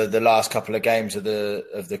for the last couple of games of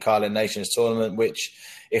the Carling Nations tournament, which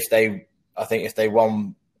if they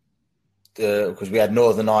won. Because we had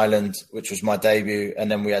Northern Ireland, which was my debut, and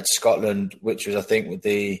then we had Scotland, which was, I think,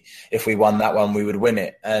 if we won that one, we would win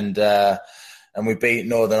it, and we beat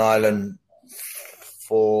Northern Ireland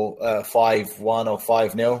for 5-1 or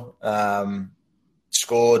 5-0.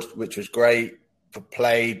 Scored, which was great.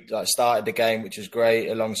 Started the game, which was great,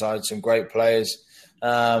 alongside some great players,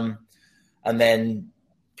 and then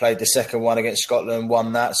played the second one against Scotland,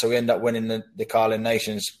 won that, so we ended up winning the Carling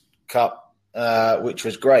Nations Cup. Which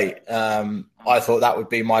was great. I thought that would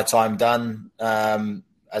be my time done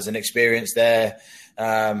as an experience there.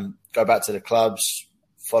 Go back to the clubs,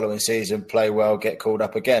 following season, play well, get called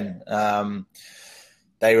up again.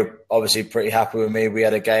 They were obviously pretty happy with me. We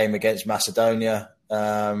had a game against Macedonia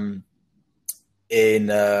in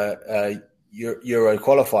a Euro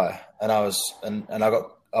qualifier, and I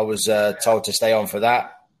was told to stay on for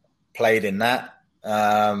that. Played in that,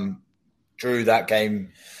 drew that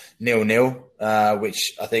game 0-0,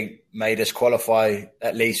 which I think made us qualify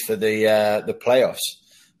at least for the playoffs.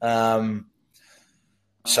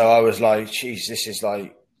 So I was like, geez, this is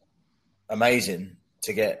like amazing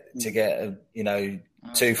to get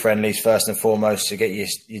 2 friendlies first and foremost, to get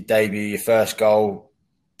your debut, your first goal,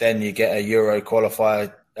 then you get a Euro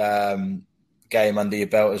qualifier game under your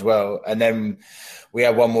belt as well. And then we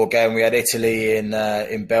had one more game. We had Italy in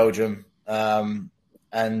Belgium.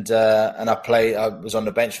 And I was on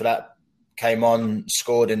the bench for that, came on,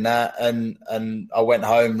 scored in that, and I went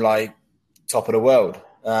home like top of the world.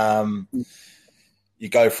 You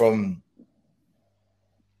go from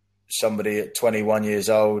somebody at 21 years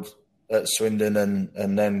old at Swindon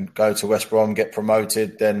and then go to West Brom, get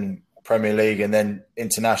promoted, then Premier League, and then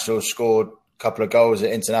international, scored a couple of goals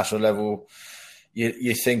at international level.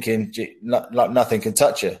 You're thinking like nothing can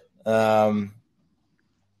touch you.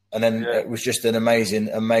 And then it was just an amazing,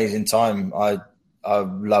 amazing time. I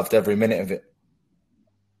loved every minute of it.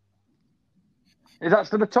 Is that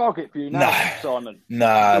still a target for you now, Simon?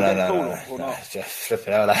 No. Just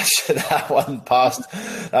flipping out. That one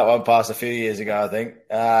passed a few years ago, I think.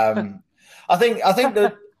 I think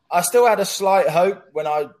that I still had a slight hope when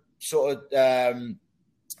I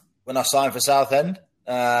when I signed for Southend.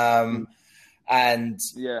 And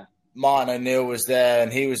Martin O'Neill was there,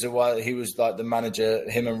 and he was like the manager.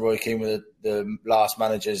 Him and Roy Keane were the last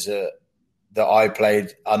managers that I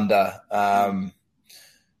played under.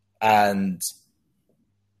 And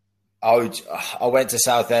I went to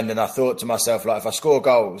Southend, and I thought to myself, like, if I score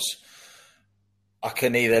goals, I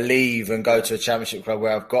can either leave and go to a championship club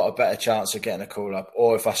where I've got a better chance of getting a call up,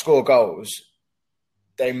 or if I score goals,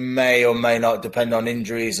 they may or may not, depend on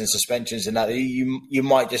injuries and suspensions and that, you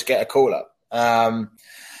might just get a call up.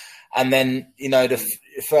 And then, the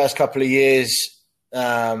first couple of years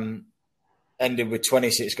ended with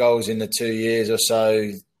 26 goals in the 2 years or so,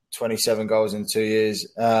 27 goals in 2 years.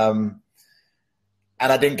 And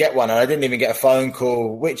I didn't get one. And I didn't even get a phone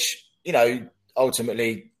call, which,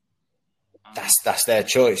 ultimately that's their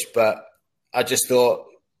choice. But I just thought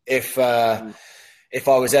if I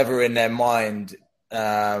was ever in their mind,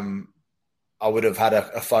 I would have had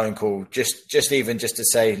a phone call, just to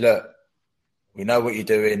say, look, we know what you're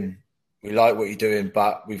doing. We like what you're doing,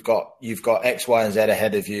 but you've got X, Y, and Z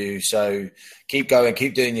ahead of you. So keep going,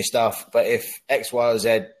 keep doing your stuff. But if X, Y, or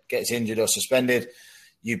Z gets injured or suspended,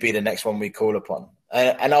 you'd be the next one we call upon.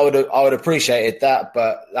 And I would appreciated that,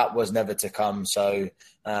 but that was never to come. So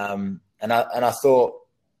and I thought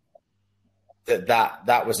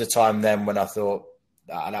that was the time then when I thought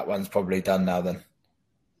that one's probably done now then.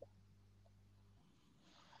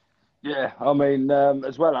 Yeah, I mean,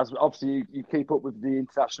 as well as obviously you keep up with the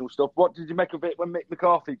international stuff. What did you make of it when Mick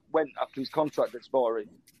McCarthy went after his contract expiry?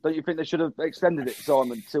 Don't you think they should have extended it,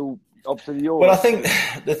 Simon, till obviously the Euros? Well, I think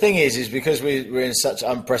the thing is because we're in such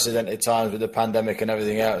unprecedented times with the pandemic and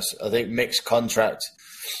everything else. I think Mick's contract.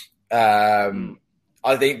 I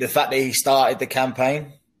think the fact that he started the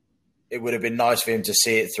campaign, it would have been nice for him to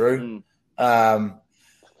see it through.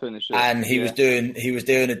 Finish it. And he was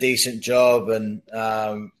doing a decent job,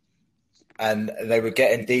 and they were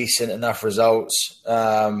getting decent enough results,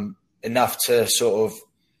 enough to sort of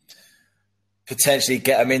potentially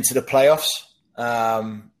get them into the playoffs. I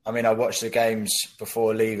mean, I watched the games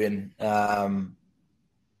before leaving, but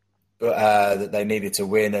that they needed to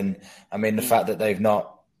win, and I mean the fact that they've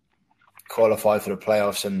not qualified for the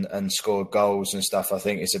playoffs and scored goals and stuff, I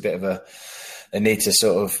think it's a bit of they need to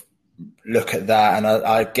sort of look at that. And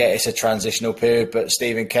I get it's a transitional period, but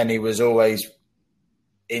Stephen Kenny was always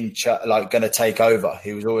going to take over.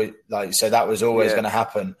 He was always so that was always going to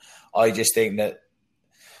happen. I just think that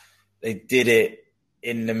they did it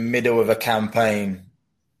in the middle of a campaign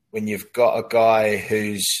when you've got a guy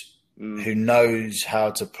who knows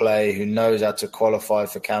how to play, who knows how to qualify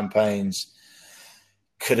for campaigns.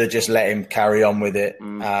 Could have just let him carry on with it,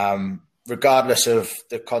 regardless of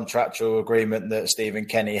the contractual agreement that Stephen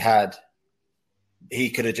Kenny had.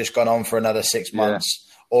 He could have just gone on for another 6 months,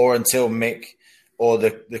 or until Mick or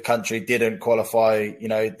the country didn't qualify. You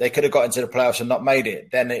know, they could have got into the playoffs and not made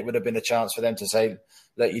it. Then it would have been a chance for them to say,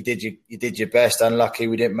 "Look, you did your best. Unlucky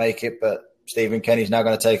we didn't make it, but Stephen Kenny's now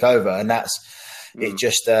going to take over." And that's it.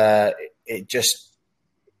 It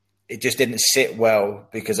just didn't sit well,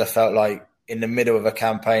 because I felt like, in the middle of a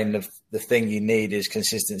campaign, the thing you need is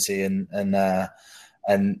consistency, and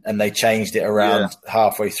they changed it around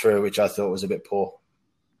halfway through, which I thought was a bit poor.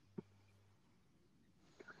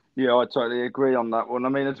 Yeah, I totally agree on that one. I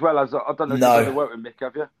mean, as well as, I don't know if you've ever worked with Mick,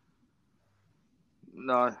 have you?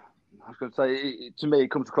 No. I was going to say, to me,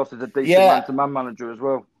 it comes across as a decent man-to-man manager as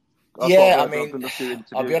well. I'll be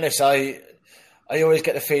honest, I always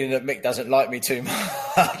get the feeling that Mick doesn't like me too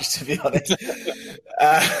much, to be honest.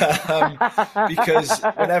 Because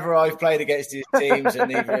whenever I've played against his teams,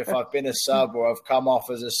 and even if I've been a sub or I've come off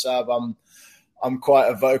as a sub, I'm quite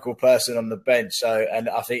a vocal person on the bench. So, and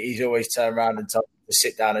I think he's always turned around and told me to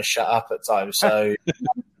sit down and shut up at times. So,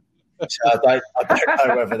 I don't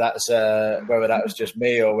know whether that was just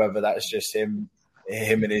me or whether that's just him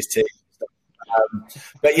and his team.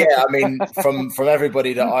 But yeah, I mean, from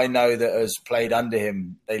everybody that I know that has played under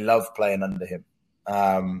him, they love playing under him,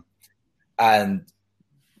 and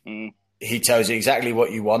he tells you exactly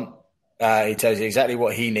what you want. He tells you exactly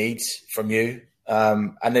what he needs from you,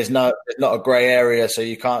 and there's not a grey area, so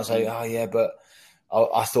you can't say, "Oh yeah, but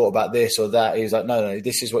I thought about this or that." He's like, "No,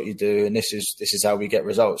 this is what you do, and this is how we get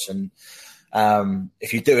results." And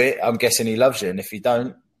if you do it, I'm guessing he loves you, and if you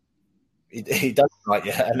don't, he doesn't like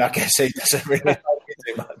you, and I guess he doesn't really like you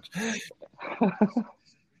too much.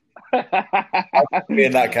 You're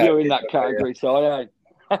in that category, so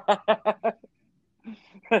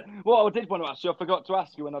What I did want to ask you, I forgot to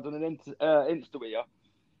ask you when I done an Insta with you.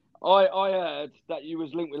 I heard that you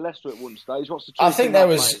was linked with Leicester at one stage. What's the truth? I think there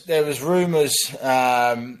was rumours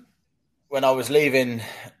when I was leaving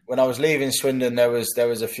Swindon. There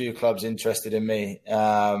was a few clubs interested in me,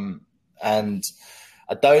 and I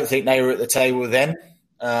don't think they were at the table then.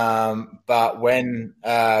 But when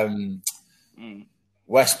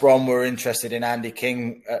West Brom were interested in Andy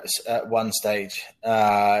King at one stage,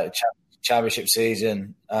 championship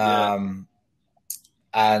season, and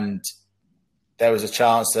there was a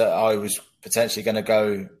chance that I was potentially going to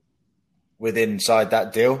go inside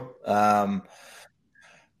that deal.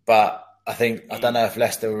 But I don't know if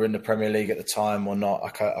Leicester were in the Premier League at the time or not. I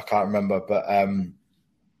can't remember, but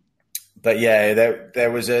yeah,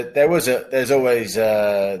 there was always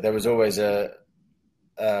a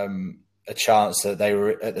chance that they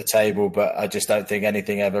were at the table, but I just don't think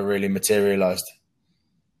anything ever really materialised.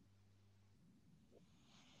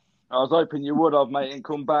 I was hoping you would have, mate, and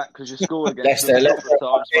come back because you scored against Leicester.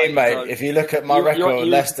 Mate, if you look at my record,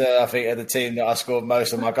 Leicester, I think, are the team that I scored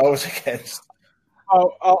most of my goals against.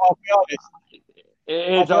 I'll be honest.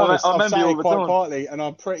 It is. I remember you all the time. Quietly, and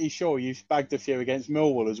I'm pretty sure you've bagged a few against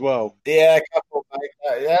Millwall as well. Yeah, a couple, mate.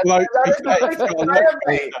 Yeah. Don't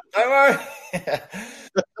worry.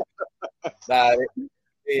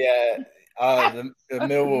 The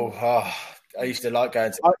Millwall. I used to like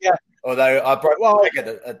going to. Although I broke my leg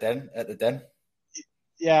at the Den.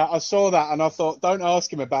 Yeah, I saw that and I thought, don't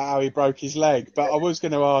ask him about how he broke his leg. But I was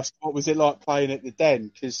going to ask, what was it like playing at the Den?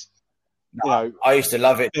 Because I used to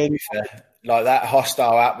love it. To be fair. Like that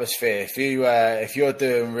hostile atmosphere. If you're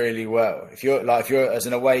doing really well, if you're as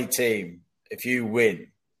an away team, if you win,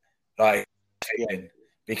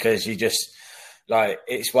 because you just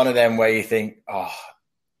it's one of them where you think, oh,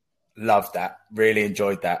 loved that, really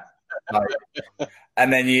enjoyed that,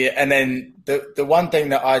 and then the one thing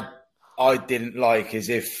that I didn't like is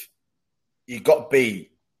if you got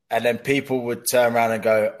beat and then people would turn around and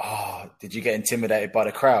go, oh, did you get intimidated by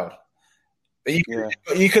the crowd? But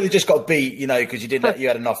you could have just got beat, because you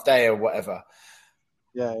had an off day or whatever.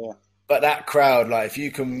 Yeah. But that crowd, if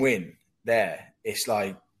you can win there, it's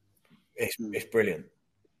it's brilliant.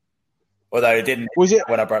 Although it didn't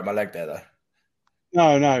when I broke my leg there, though.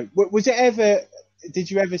 No. Was it ever?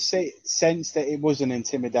 Did you ever sense that it was an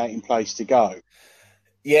intimidating place to go?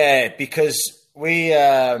 Yeah, because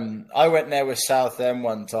I went there with Southend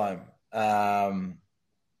one time.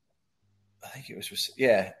 I think it was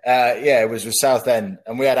it was with Southend,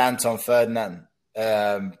 and we had Anton Ferdinand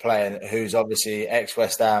playing, who's obviously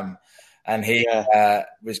ex-West Ham, and he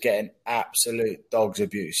was getting absolute dog's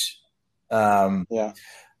abuse.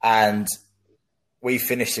 And we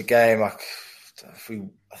finished the game. I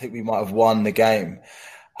think we might have won the game,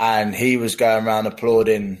 and he was going around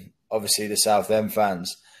applauding, obviously, the Southend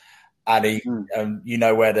fans. And he,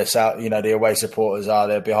 where the away supporters are,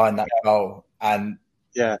 they're behind that goal, and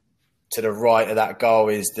to the right of that goal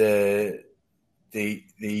is that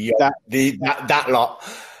lot.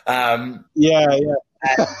 And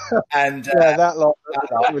that lot. I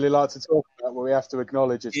don't really like to talk about, but we have to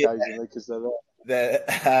acknowledge occasionally because they're there.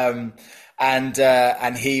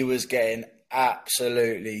 And he was getting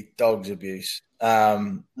absolutely dog's abuse.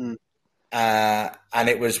 And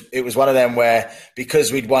it was one of them where,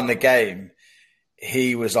 because we'd won the game,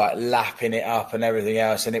 he was lapping it up and everything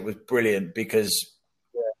else, and it was brilliant because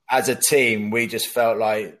as a team we just felt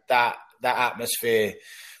like that atmosphere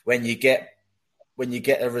when you get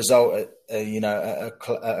a result at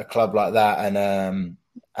a club like that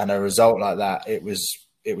and a result like that, it was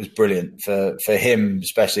brilliant for him,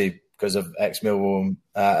 especially because of ex-West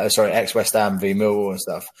Ham v Millwall and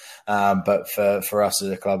stuff, but for us as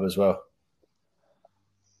a club as well.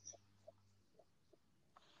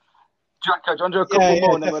 Jacko, do you want to do a couple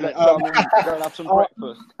more and then we'll let Simon go and have some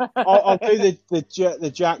breakfast? I'll do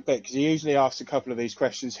the Jack bit because he usually asks a couple of these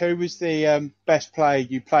questions. Who was the best player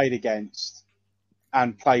you played against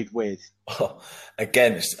and played with?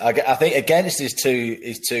 Against, I think against is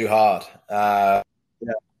too hard.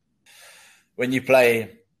 When you're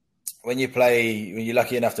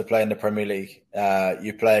lucky enough to play in the Premier League,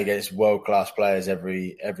 you play against world-class players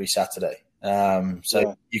every Saturday. You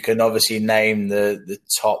can obviously name the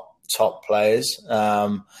top players,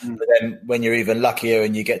 but then when you're even luckier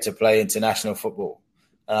and you get to play international football,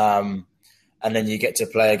 and then you get to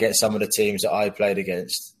play against some of the teams that I played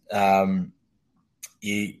against,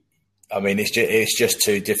 it's just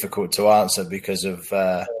too difficult to answer because of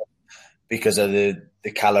the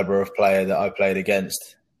caliber of player that I played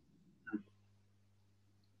against.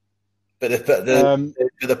 But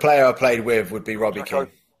the player I played with would be Robbie King.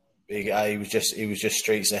 He was just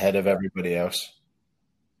streets ahead of everybody else.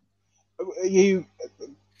 You've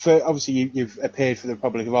appeared for the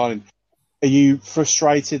Republic of Ireland. Are you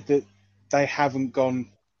frustrated that they haven't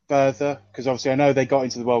gone further? Because obviously I know they got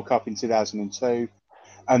into the World Cup in 2002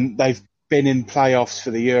 and they've been in playoffs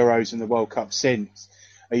for the Euros and the World Cup since.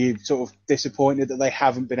 Are you sort of disappointed that they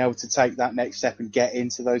haven't been able to take that next step and get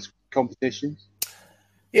into those competitions?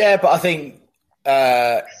 Yeah, but I think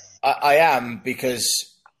I am,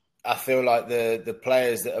 because I feel like the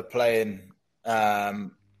players that are playing,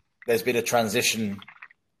 there's been a transition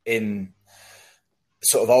in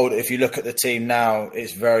sort of old. If you look at the team now,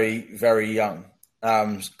 it's very, very young.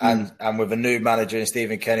 And with a new manager in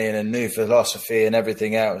Stephen Kenny and a new philosophy and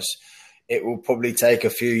everything else, it will probably take a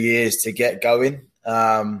few years to get going.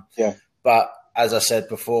 But as I said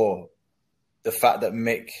before, the fact that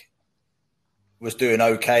Mick was doing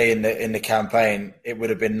okay in the campaign, it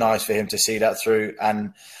would have been nice for him to see that through.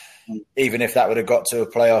 And even if that would have got to a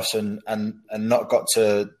playoffs and not got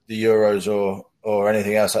to the Euros or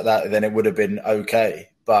anything else like that, then it would have been okay.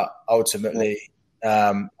 But ultimately,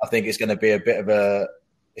 I think it's going to be a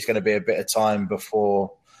bit of time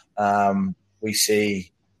before we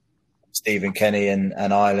see Stephen Kenny and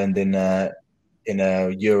Ireland in a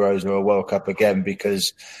Euros or a World Cup again,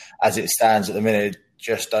 because as it stands at the minute,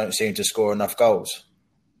 just don't seem to score enough goals.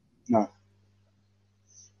 No.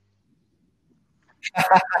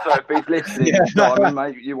 So if he's listening, Simon,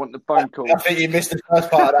 mate, you want the phone call? I think you missed the first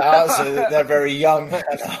part of that answer. They're very young,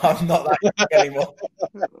 and I'm not that young anymore.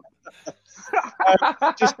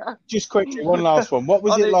 Just quickly, one last one. What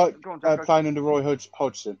was it like playing under Roy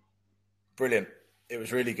Hodgson? Brilliant. It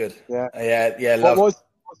was really good. Yeah. What was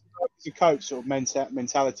the coach sort of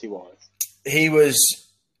mentality-wise?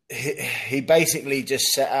 He basically just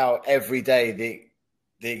set out every day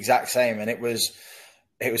the exact same, and it was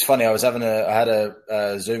funny. I had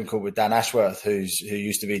a Zoom call with Dan Ashworth, who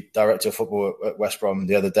used to be director of football at West Brom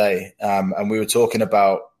the other day, and we were talking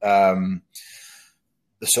about the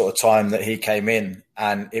sort of time that he came in,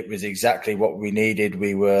 and it was exactly what we needed.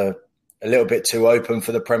 We were a little bit too open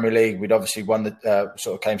for the Premier League. We'd obviously won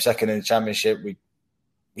sort of came second in the Championship. We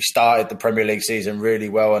started the Premier League season really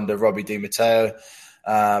well under Robbie Di Matteo,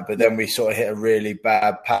 but then we sort of hit a really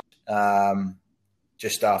bad patch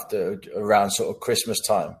just around sort of Christmas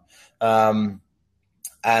time.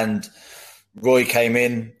 And Roy came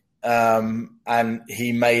in and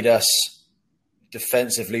he made us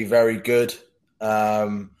defensively very good.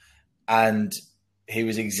 And he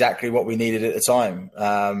was exactly what we needed at the time.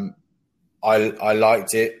 I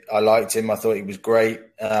liked it. I liked him. I thought he was great.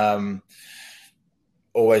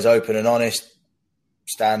 Always open and honest.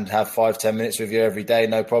 Have 5-10 minutes with you every day,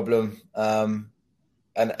 no problem. And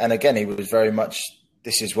again, he was very much,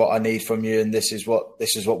 this is what I need from you, and this is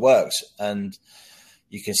what works. And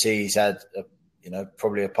you can see he's had,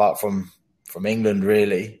 probably apart from England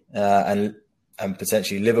really, and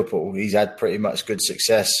potentially Liverpool, he's had pretty much good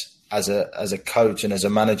success as a coach and as a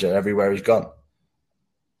manager everywhere he's gone.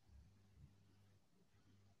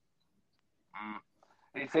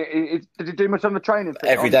 Did he do much on the training?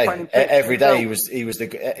 Every day he was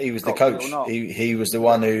the coach. He was the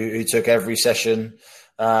one who took every session,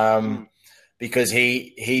 because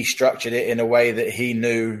he structured it in a way that he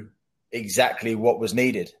knew exactly what was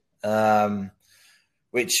needed.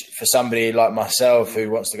 Which for somebody like myself who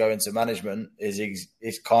wants to go into management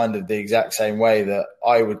is kind of the exact same way that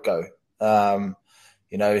I would go.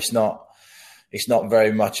 It's not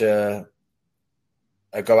very much a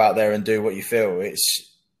go out there and do what you feel. It's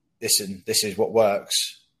this is what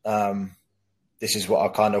works. This is what I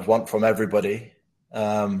kind of want from everybody.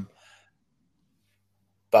 But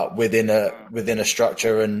within a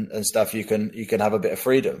structure and stuff, you can have a bit of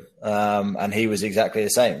freedom. And he was exactly the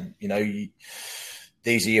same.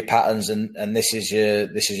 These are your patterns, and this is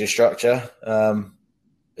your structure.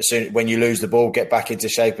 When you lose the ball, get back into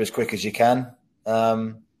shape as quick as you can,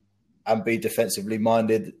 and be defensively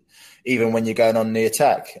minded, even when you're going on the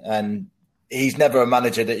attack. And he's never a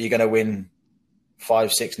manager that you're going to win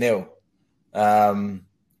 5-6-0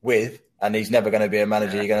 with, and he's never going to be a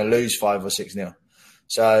manager you're going to lose 5 or 6-0.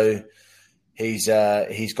 So he's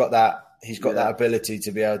got that ability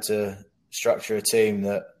to be able to structure a team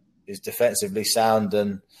that is defensively sound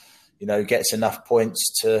and gets enough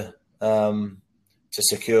points to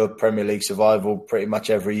secure Premier League survival pretty much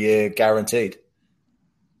every year, guaranteed.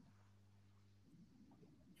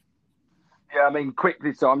 Yeah, I mean,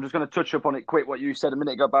 quickly, so I'm just going to touch up on it quick, what you said a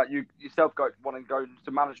minute ago about you yourself wanting to go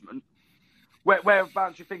into management.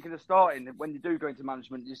 Whereabouts you thinking of starting when you do go into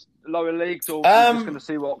management? Just lower leagues, or you're just going to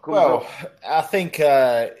see what comes up? I think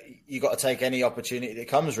you got to take any opportunity that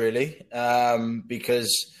comes, really,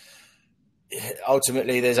 because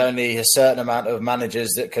ultimately there's only a certain amount of managers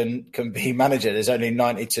that can be manager. There's only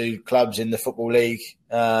 92 clubs in the Football League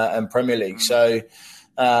and Premier League. So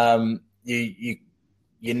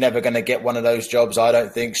you're never going to get one of those jobs, I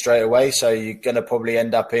don't think, straight away. So you're going to probably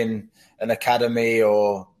end up in an academy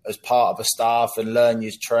or as part of a staff and learn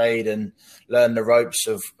your trade and learn the ropes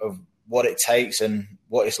of what it takes and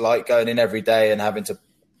what it's like going in every day and having to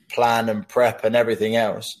plan and prep and everything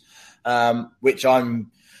else, which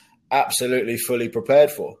I'm absolutely fully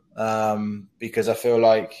prepared for, because I feel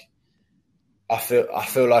like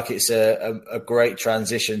it's a great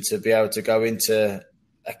transition to be able to go into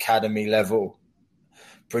academy level,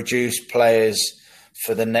 produce players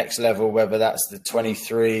for the next level, whether that's the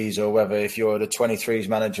 23s or whether if you're the 23s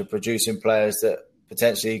manager producing players that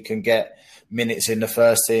potentially can get minutes in the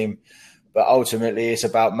first team. But ultimately it's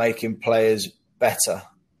about making players better,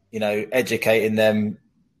 educating them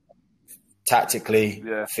tactically,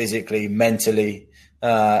 physically, mentally,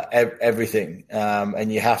 everything.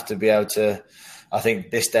 And you have to be able to, I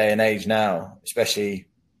think this day and age now, especially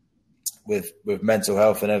with mental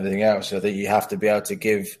health and everything else, I think you have to be able to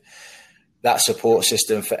give that support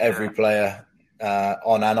system for every player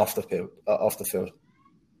on and off the field.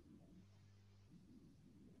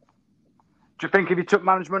 Do you think if you took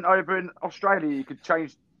management over in Australia, you could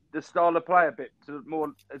change the style of play a bit to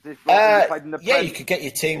more as if you played in the Prem? You could get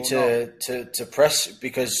your team to press,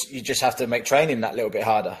 because you just have to make training that little bit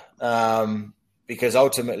harder. Because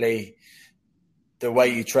ultimately, the way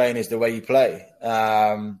you train is the way you play.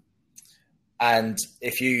 And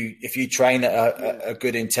if you train at a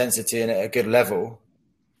good intensity and at a good level,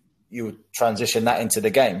 you would transition that into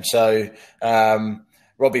the game. So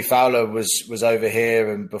Robbie Fowler was over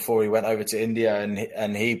here, and before he went over to India,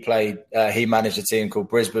 and he played. He managed a team called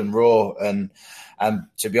Brisbane Roar, and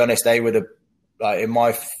to be honest, they would have, like, in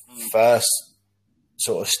my first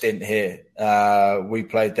sort of stint here, we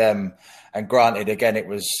played them, and granted, again, it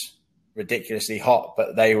was ridiculously hot,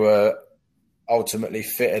 but they were ultimately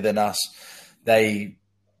fitter than us. They're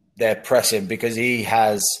pressing because he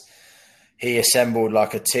assembled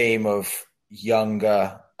like a team of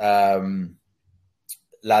younger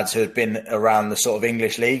lads who had been around the sort of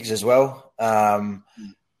English leagues as well.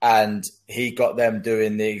 And he got them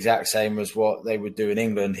doing the exact same as what they would do in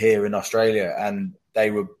England here in Australia. And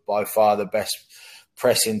they were by far the best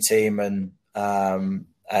pressing team and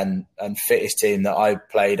fittest team that I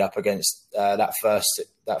played up against that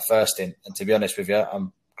first stint. And to be honest with you,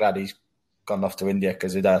 I'm glad he's gone off to India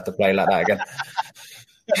because we don't have to play like that again.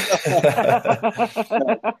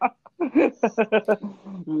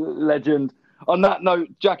 Legend. On that note,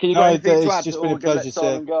 Jackie, you got anything to add? It's just been a pleasure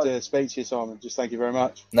to speak to you, Simon. Just thank you very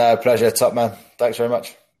much. No, pleasure. Top man. Thanks very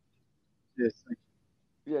much. Yes, thank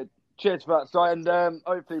you. Yeah, cheers for that, Si. And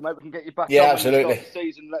hopefully, mate, we can get you back on When absolutely. you start the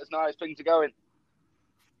season. Let us know how things are going.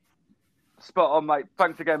 Spot on, mate.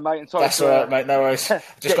 Thanks again, mate. And sorry that's all right, mate. No worries.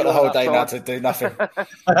 Just got the whole day now to do nothing.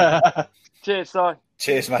 Cheers, Si.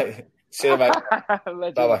 Cheers, mate. See you, mate.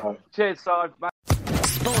 Bye-bye. Cheers, Si.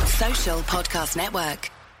 Sports Social Podcast Network.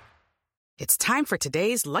 It's time for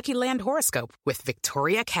today's Lucky Land horoscope with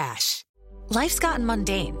Victoria Cash. Life's gotten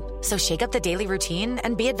mundane, so shake up the daily routine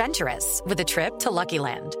and be adventurous with a trip to Lucky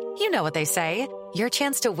Land. You know what they say. Your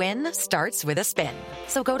chance to win starts with a spin.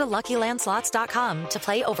 So go to LuckyLandSlots.com to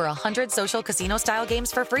play over 100 social casino-style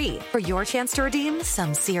games for free for your chance to redeem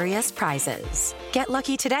some serious prizes. Get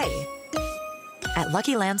lucky today at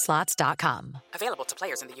LuckyLandSlots.com. Available to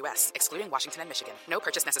players in the U.S., excluding Washington and Michigan. No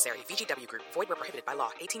purchase necessary. VGW Group. Void where prohibited by law.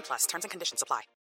 18+. Terms and conditions apply.